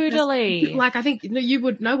 totally. Like I think you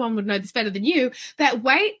would, no one would know this better than you, that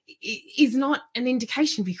weight is not an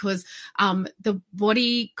indication, because the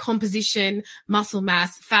body composition, muscle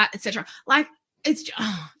mass, fat, etc. Like it's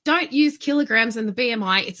don't use kilograms and the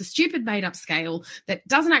BMI. It's a stupid made up scale that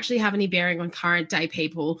doesn't actually have any bearing on current day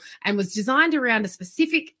people, and was designed around a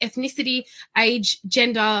specific ethnicity, age,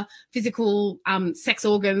 gender, physical, sex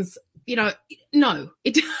organs. You know, no,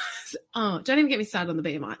 it does. Oh, don't even get me started on the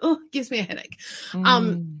BMI. Oh, it gives me a headache.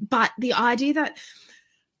 But the idea that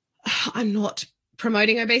I'm not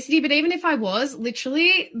promoting obesity, but even if I was,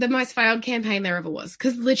 literally the most failed campaign there ever was,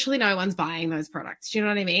 because literally no one's buying those products. Do you know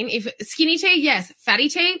what I mean? If skinny tea, yes. Fatty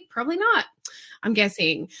tea, probably not, I'm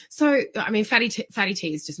guessing. So, I mean, fatty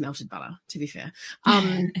tea is just melted butter, to be fair.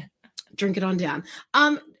 Drink it on down.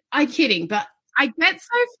 I'm kidding, but I get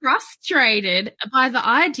so frustrated by the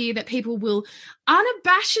idea that people will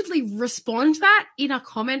unabashedly respond to that in a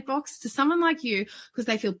comment box to someone like you, because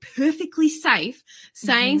they feel perfectly safe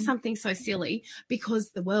saying something so silly,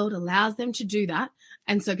 because the world allows them to do that.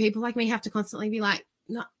 And so people like me have to constantly be like,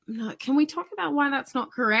 no, can we talk about why that's not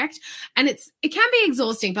correct? And it can be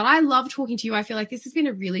exhausting, but I love talking to you. I feel like this has been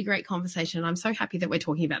a really great conversation, and I'm so happy that we're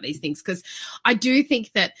talking about these things, because I do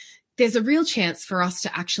think that there's a real chance for us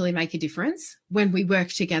to actually make a difference when we work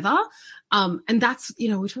together. And that's, you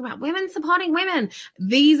know, we're talking about women supporting women.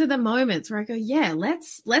 These are the moments where I go, yeah,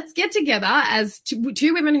 let's get together as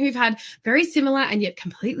two women who've had very similar and yet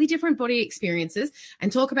completely different body experiences,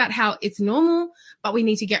 and talk about how it's normal, but we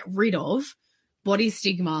need to get rid of body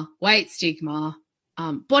stigma, weight stigma,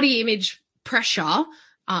 body image pressure,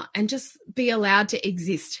 and just be allowed to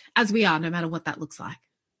exist as we are, no matter what that looks like.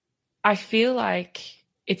 I feel like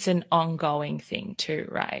it's an ongoing thing too,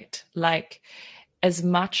 right? Like, as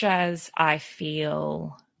much as I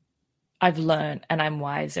feel I've learned and I'm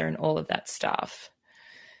wiser and all of that stuff,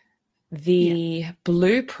 the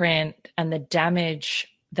blueprint and the damage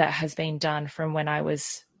that has been done from when I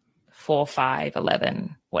was 4, 5,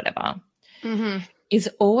 11, whatever, is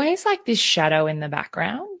always like this shadow in the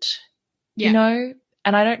background, you know?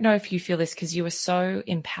 And I don't know if you feel this, because you were so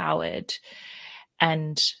empowered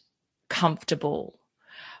and comfortable,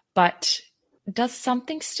 but does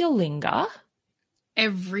something still linger?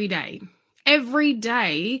 Every day.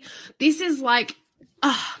 This is like,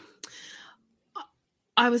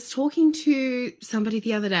 I was talking to somebody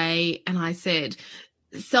the other day, and I said,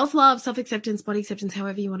 self-love, self-acceptance, body acceptance,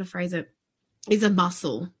 however you want to phrase it, is a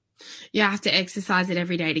muscle. You have to exercise it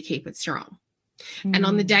every day to keep it strong. And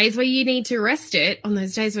on the days where you need to rest it, on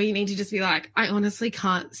those days where you need to just be like, I honestly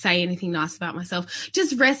can't say anything nice about myself,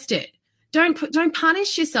 just rest it. Don't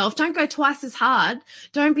punish yourself. Don't go twice as hard.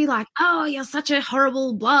 Don't be like, oh, you're such a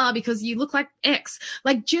horrible blah because you look like X.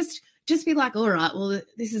 Like, just be like, all right, well,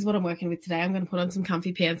 this is what I'm working with today. I'm going to put on some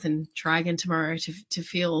comfy pants and try again tomorrow to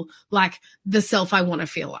feel like the self I want to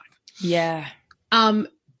feel like. Yeah.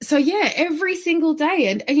 So yeah, every single day.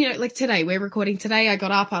 And you know, like today, we're recording today. I got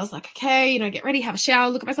up, I was like, okay, you know, get ready, have a shower,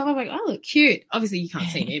 look at myself. I'm like, oh, I look cute. Obviously you can't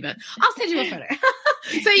see me, but I'll send you a photo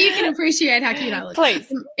so you can appreciate how cute I look.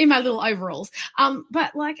 Please. In my little overalls.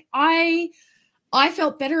 But like I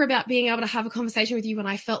felt better about being able to have a conversation with you when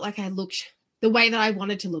I felt like I looked the way that I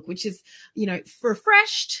wanted to look, which is, you know,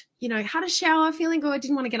 refreshed, had a shower, feeling good,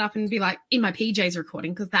 didn't want to get up and be like in my PJs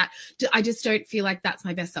recording, because that I just don't feel like that's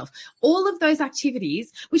my best self. All of those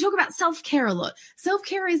activities, we talk about self-care a lot.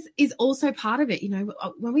 Self-care is also part of it.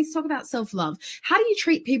 When we talk about self-love, how do you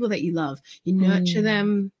treat people that you love? You nurture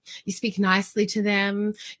them, you speak nicely to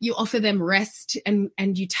them, you offer them rest, and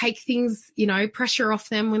you take things, pressure off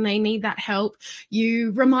them when they need that help.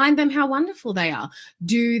 You remind them how wonderful they are.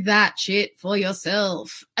 Do that shit for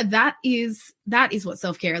yourself. That is what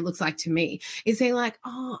self-care looks like to me. Is being like,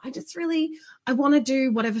 oh, I want to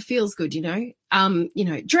do whatever feels good,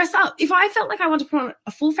 dress up. If I felt like I wanted to put on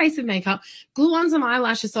a full face of makeup, glue on some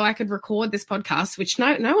eyelashes so I could record this podcast, which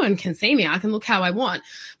no one can see me. I can look how I want,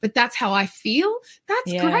 but that's how I feel.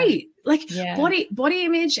 That's great. Like body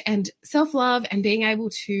image and self-love, and being able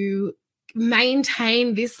to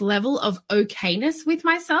maintain this level of okayness with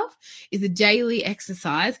myself is a daily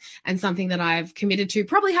exercise, and something that I've committed to,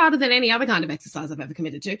 probably harder than any other kind of exercise I've ever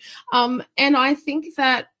committed to. And I think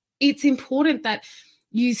that it's important that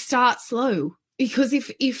you start slow, because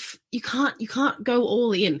if you can't go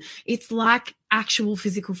all in. It's like actual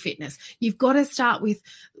physical fitness. You've got to start with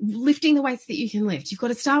lifting the weights that you can lift. You've got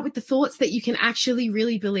to start with the thoughts that you can actually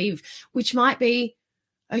really believe, which might be,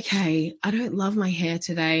 okay, I don't love my hair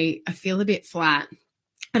today. I feel a bit flat.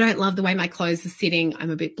 I don't love the way my clothes are sitting. I'm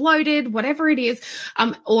a bit bloated, whatever it is.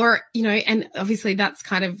 And obviously that's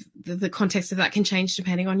kind of the context of that can change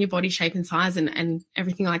depending on your body shape and size and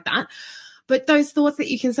everything like that. But those thoughts that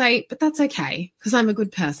you can say, but that's okay, because I'm a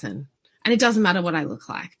good person. And it doesn't matter what I look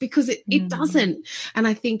like, because it doesn't. And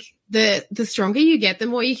I think the stronger you get, the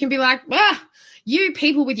more you can be like, you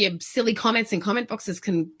people with your silly comments and comment boxes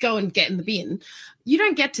can go and get in the bin. You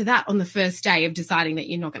don't get to that on the first day of deciding that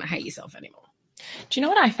you're not going to hate yourself anymore. Do you know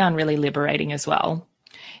what I found really liberating as well?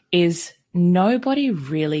 Is nobody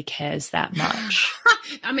really cares that much.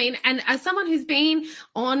 I mean, and as someone who's been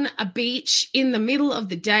on a beach in the middle of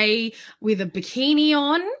the day with a bikini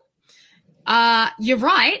on, you're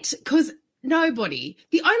right, because nobody.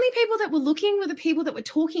 The only people that were looking were the people that were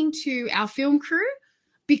talking to our film crew,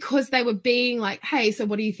 because they were being like, hey, so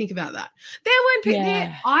what do you think about that? There weren't people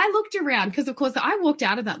there. I looked around, because, of course, I walked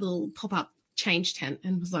out of that little pop-up change tent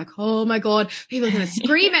and was like, oh, my God, people are going to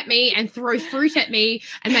scream at me and throw fruit at me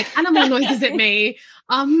and make animal noises at me.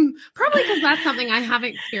 Probably because that's something I have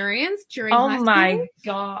experienced during high school. Oh, my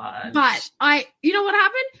God. But you know what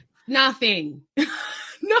happened? Nothing.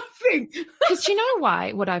 Nothing. Because you know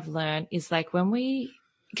why? What I've learned is like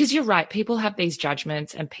because you're right, people have these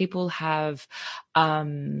judgments, and people have,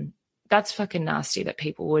 that's fucking nasty that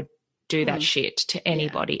people would do that shit to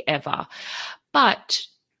anybody ever. But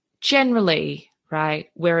generally, right,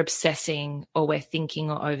 we're obsessing, or we're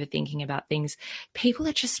thinking or overthinking about things. People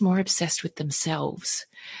are just more obsessed with themselves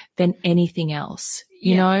than anything else.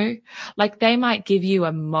 You know, like they might give you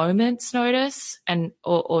a moment's notice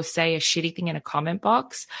or say a shitty thing in a comment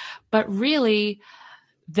box, but really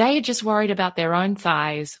they're just worried about their own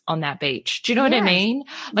thighs on that beach. Do you know what I mean?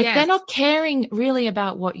 Like they're not caring really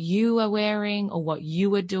about what you are wearing or what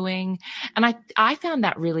you are doing. And I found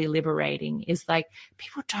that really liberating, is like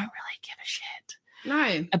people don't really give a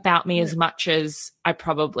shit about me as much as I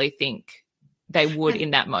probably think they would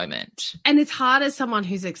in that moment. And it's hard as someone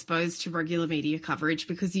who's exposed to regular media coverage,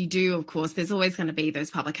 because you do, of course, there's always going to be those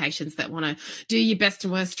publications that want to do your best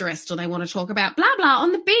and worst dressed, or they want to talk about blah, blah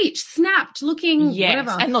on the beach, snapped, looking,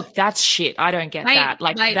 whatever. And look, that's shit. I don't get that.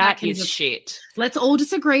 Like that is shit. Let's all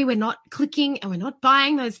disagree. We're not clicking and we're not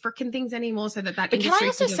buying those freaking things anymore, so that But can I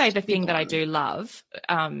also say the thing that I do love,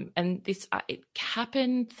 and this, it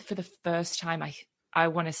happened for the first time, I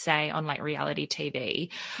want to say on like reality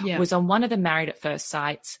TV, was on one of the Married at First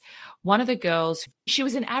Sights. One of the girls, she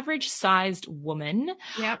was an average sized woman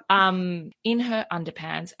in her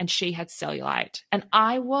underpants, and she had cellulite. And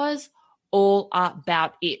I was all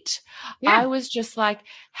about it. I was just like,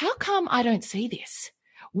 how come I don't see this?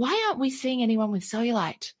 Why aren't we seeing anyone with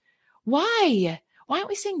cellulite? Why aren't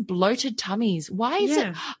we seeing bloated tummies? Why is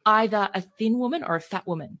it either a thin woman or a fat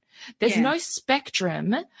woman? There's no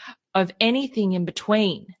spectrum of anything in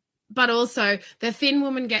between. But also the thin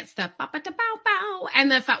woman gets the ba-ba-da-bow-bow and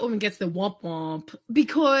the fat woman gets the womp-womp,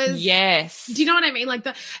 because do you know what I mean?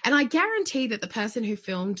 And I guarantee that the person who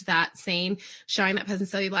filmed that scene showing that person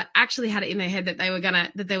cellulite actually had it in their head that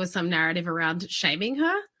that there was some narrative around shaming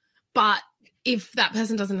her. But if that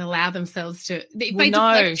person doesn't allow themselves to, it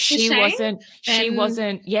wasn't. It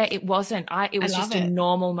wasn't. It was just a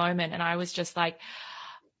normal moment. And I was just like,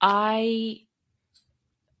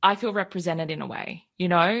 I feel represented in a way, you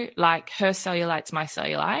know, like her cellulite's my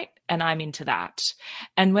cellulite, and I'm into that.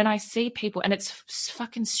 And when I see people, and it's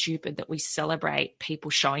fucking stupid that we celebrate people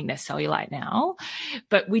showing their cellulite now,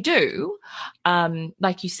 but we do.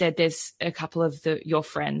 Like you said, there's a couple of your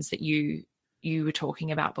friends that you were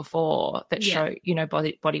talking about before that show, you know,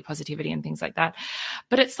 body positivity and things like that.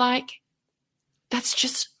 But it's like, that's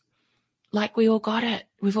just like, we all got it.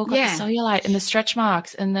 We've all got the cellulite and the stretch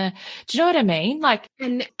marks and do you know what I mean? Like,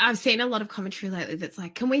 and I've seen a lot of commentary lately that's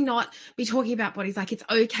like, can we not be talking about bodies? Like, it's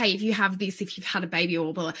okay if you have this, if you've had a baby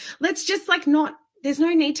or blah. Let's just like not, there's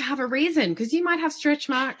no need to have a reason, because you might have stretch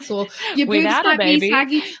marks or your boobs might be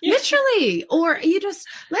saggy, literally, or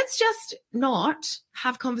let's just not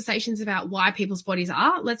have conversations about why people's bodies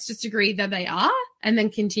are. Let's just agree that they are and then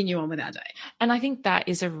continue on with our day. And I think that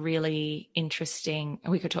is a really interesting,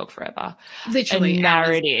 we could talk forever, literally, a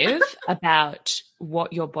narrative about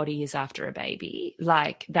what your body is after a baby.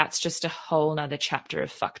 Like, that's just a whole nother chapter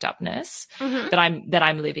of fucked upness that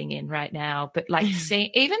I'm living in right now. But like,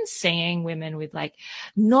 even seeing women with like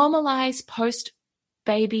normalized post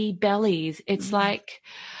baby bellies, it's like,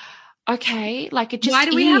 okay, like, it just why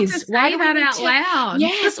do we have to say that out loud?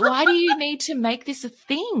 Yes. Why do you need to make this a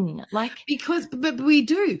thing? Like, but we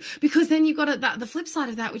do, because then you've got the flip side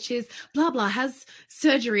of that, which is blah, blah, has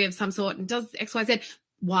surgery of some sort and does X, Y, Z.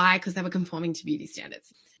 Why? Because they were conforming to beauty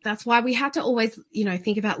standards. That's why we had to always, you know,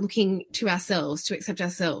 think about looking to ourselves, to accept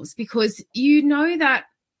ourselves, because you know that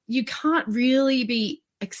you can't really be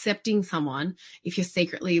accepting someone if you're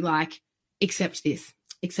secretly like, accept this,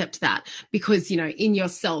 accept that, because, you know, in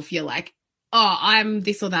yourself, you're like, oh, I'm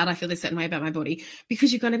this or that, I feel this certain way about my body,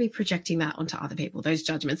 because you're going to be projecting that onto other people, those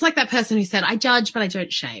judgments. Like that person who said, I judge, but I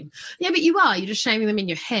don't shame. Yeah, but you're just shaming them in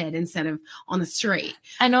your head instead of on the street.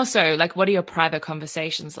 And also, like, what are your private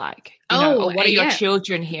conversations like? You know, or what are your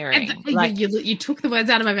children hearing? Like, you took the words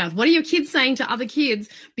out of my mouth. What are your kids saying to other kids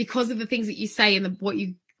because of the things that you say in what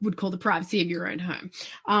you would call the privacy of your own home?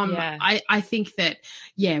 I think that,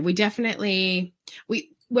 we definitely,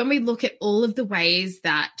 when we look at all of the ways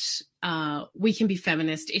that we can be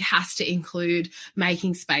feminist, it has to include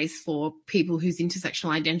making space for people whose intersectional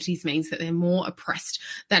identities means that they're more oppressed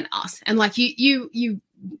than us. And like you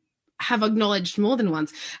have acknowledged more than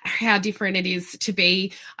once how different it is to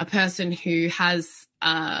be a person who has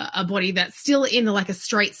a body that's still in like a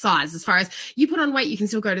straight size. As far as you put on weight, you can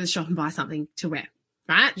still go to the shop and buy something to wear.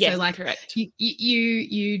 Right? Yes, so like, correct.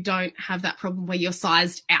 You don't have that problem where you're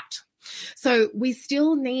sized out. So we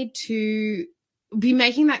still need to be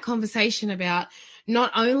making that conversation about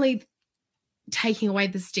not only taking away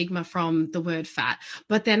the stigma from the word fat,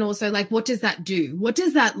 but then also like, what does that do? What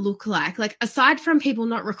does that look like? Like, aside from people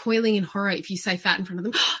not recoiling in horror if you say fat in front of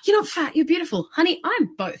them, oh, you're not fat, you're beautiful. Honey,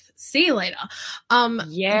 I'm both. See you later.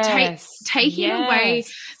 Taking away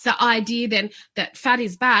the idea then that fat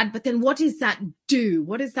is bad, but then what does that do?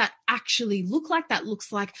 What does that actually look like? That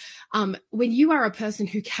looks like when you are a person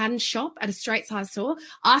who can shop at a straight size store,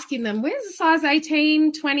 asking them, where's the size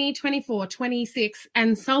 18, 20, 24, 26,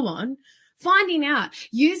 and so on, finding out,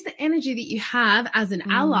 use the energy that you have as an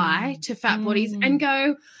ally to fat bodies and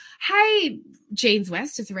go, hey, Jeans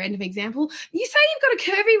West is a random example. You say you've got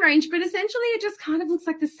a curvy range, but essentially it just kind of looks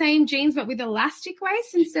like the same jeans, but with elastic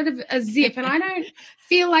waist instead of a zip. And I don't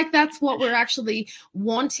feel like that's what we're actually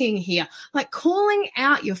wanting here. Like, calling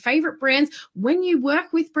out your favorite brands when you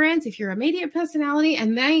work with brands, if you're a media personality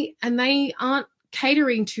and they aren't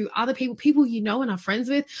catering to other people you know and are friends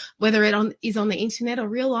with, whether it is on the internet or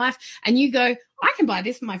real life, and you go, I can buy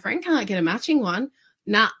this, but my friend can't get a matching one.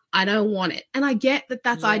 Nah, I don't want it. And I get that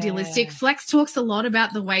that's idealistic. Flex talks a lot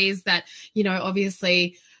about the ways that, you know,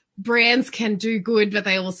 obviously brands can do good, but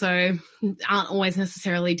they also aren't always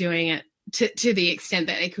necessarily doing it to the extent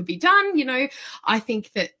that it could be done. You know, I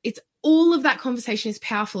think that it's all of that conversation is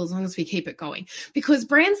powerful as long as we keep it going, because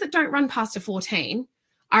brands that don't run past a 14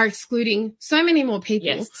 are excluding so many more people.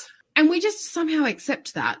 Yes. And we just somehow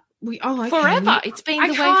accept that. Okay. Forever. It's been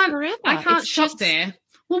the way forever. I can't shop there.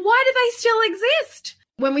 Well, why do they still exist?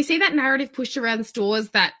 When we see that narrative pushed around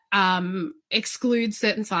stores that exclude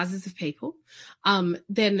certain sizes of people,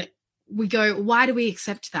 then we go, why do we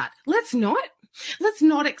accept that? Let's not. Let's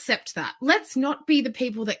not accept that. Let's not be the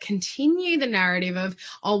people that continue the narrative of,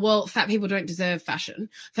 oh, well, fat people don't deserve fashion.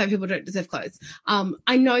 Fat people don't deserve clothes.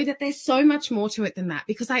 I know that there's so much more to it than that,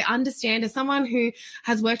 because I understand, as someone who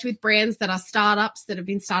has worked with brands that are startups that have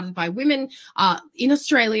been started by women in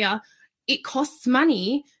Australia, it costs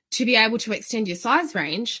money to be able to extend your size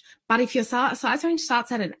range. But if your size range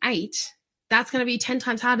starts at an 8, that's going to be 10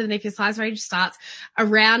 times harder than if your size range starts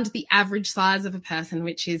around the average size of a person,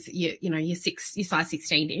 which is your size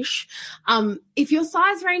 16-ish. If your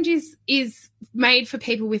size range is made for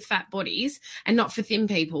people with fat bodies and not for thin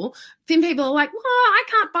people are like, well, I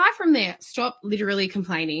can't buy from there. Stop literally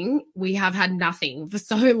complaining. We have had nothing for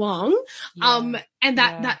so long. And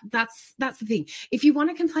that's the thing. If you want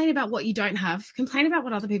to complain about what you don't have, complain about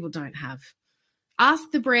what other people don't have.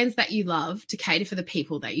 Ask the brands that you love to cater for the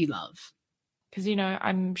people that you love. Because,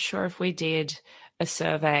 I'm sure if we did a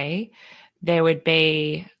survey, there would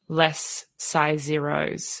be less size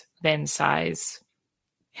zeros than size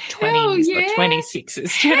 20s or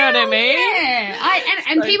 26s. Do you know what I mean? Yeah.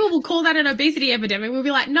 And people will call that an obesity epidemic. We'll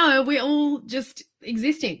be like, no, we're all just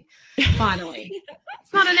existing, finally.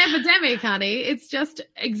 It's not an epidemic, honey. It's just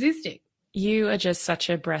existing. You are just such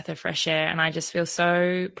a breath of fresh air, and I just feel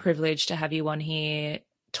so privileged to have you on here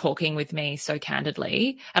talking with me so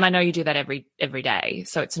candidly. And I know you do that every day,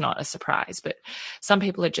 so it's not a surprise, but some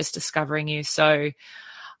people are just discovering you. So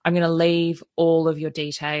I'm going to leave all of your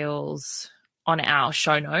details on our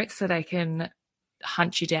show notes so they can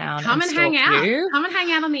hunt you down. Come and hang out. Come and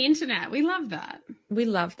hang out on the internet. We love that. We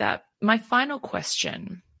love that. My final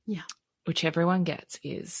question, which everyone gets,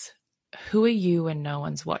 is who are you when no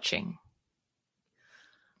one's watching?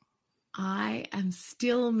 I am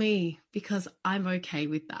still me because I'm okay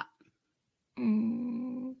with that.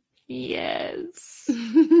 Yes.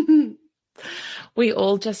 We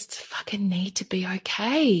all just fucking need to be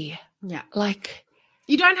okay. Yeah. Like,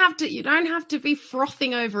 you don't have to be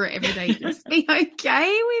frothing over it every day. Just be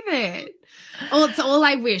okay with it. Oh, it's all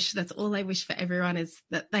I wish. That's all I wish for everyone, is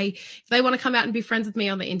that if they want to come out and be friends with me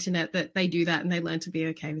on the internet, that they do that and they learn to be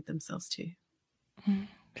okay with themselves too.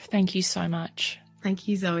 Thank you so much. Thank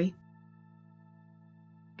you, Zoe.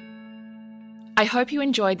 I hope you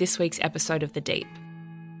enjoyed this week's episode of The Deep.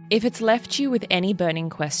 If it's left you with any burning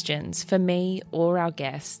questions for me or our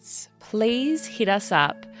guests, please hit us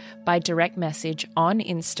up by direct message on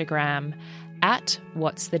Instagram at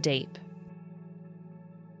What's the Deep.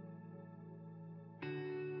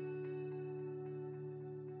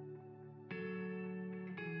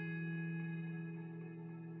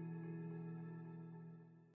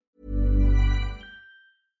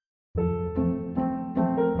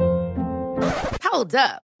 Hold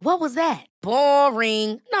up. What was that?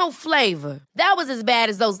 Boring. No flavor. That was as bad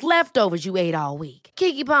as those leftovers you ate all week.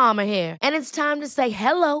 Keke Palmer here. And it's time to say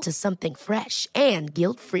hello to something fresh and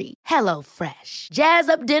guilt-free. Hello Fresh. Jazz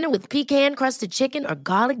up dinner with pecan-crusted chicken or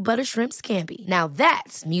garlic butter shrimp scampi. Now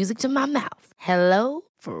that's music to my mouth. Hello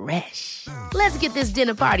Fresh. Let's get this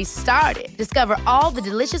dinner party started. Discover all the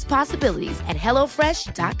delicious possibilities at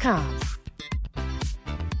HelloFresh.com.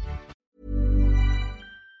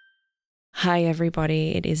 Hi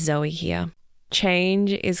everybody, it is Zoe here.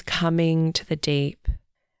 Change is coming to the deep.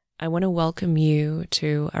 I want to welcome you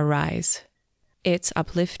to Arise. It's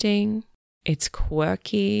uplifting, it's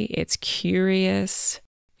quirky, it's curious.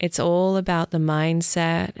 It's all about the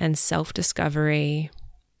mindset and self-discovery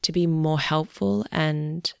to be more helpful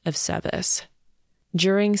and of service.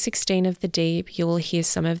 During 16 of the Deep, you will hear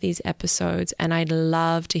some of these episodes, and I'd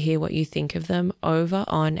love to hear what you think of them over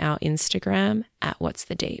on our Instagram at What's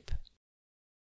the Deep.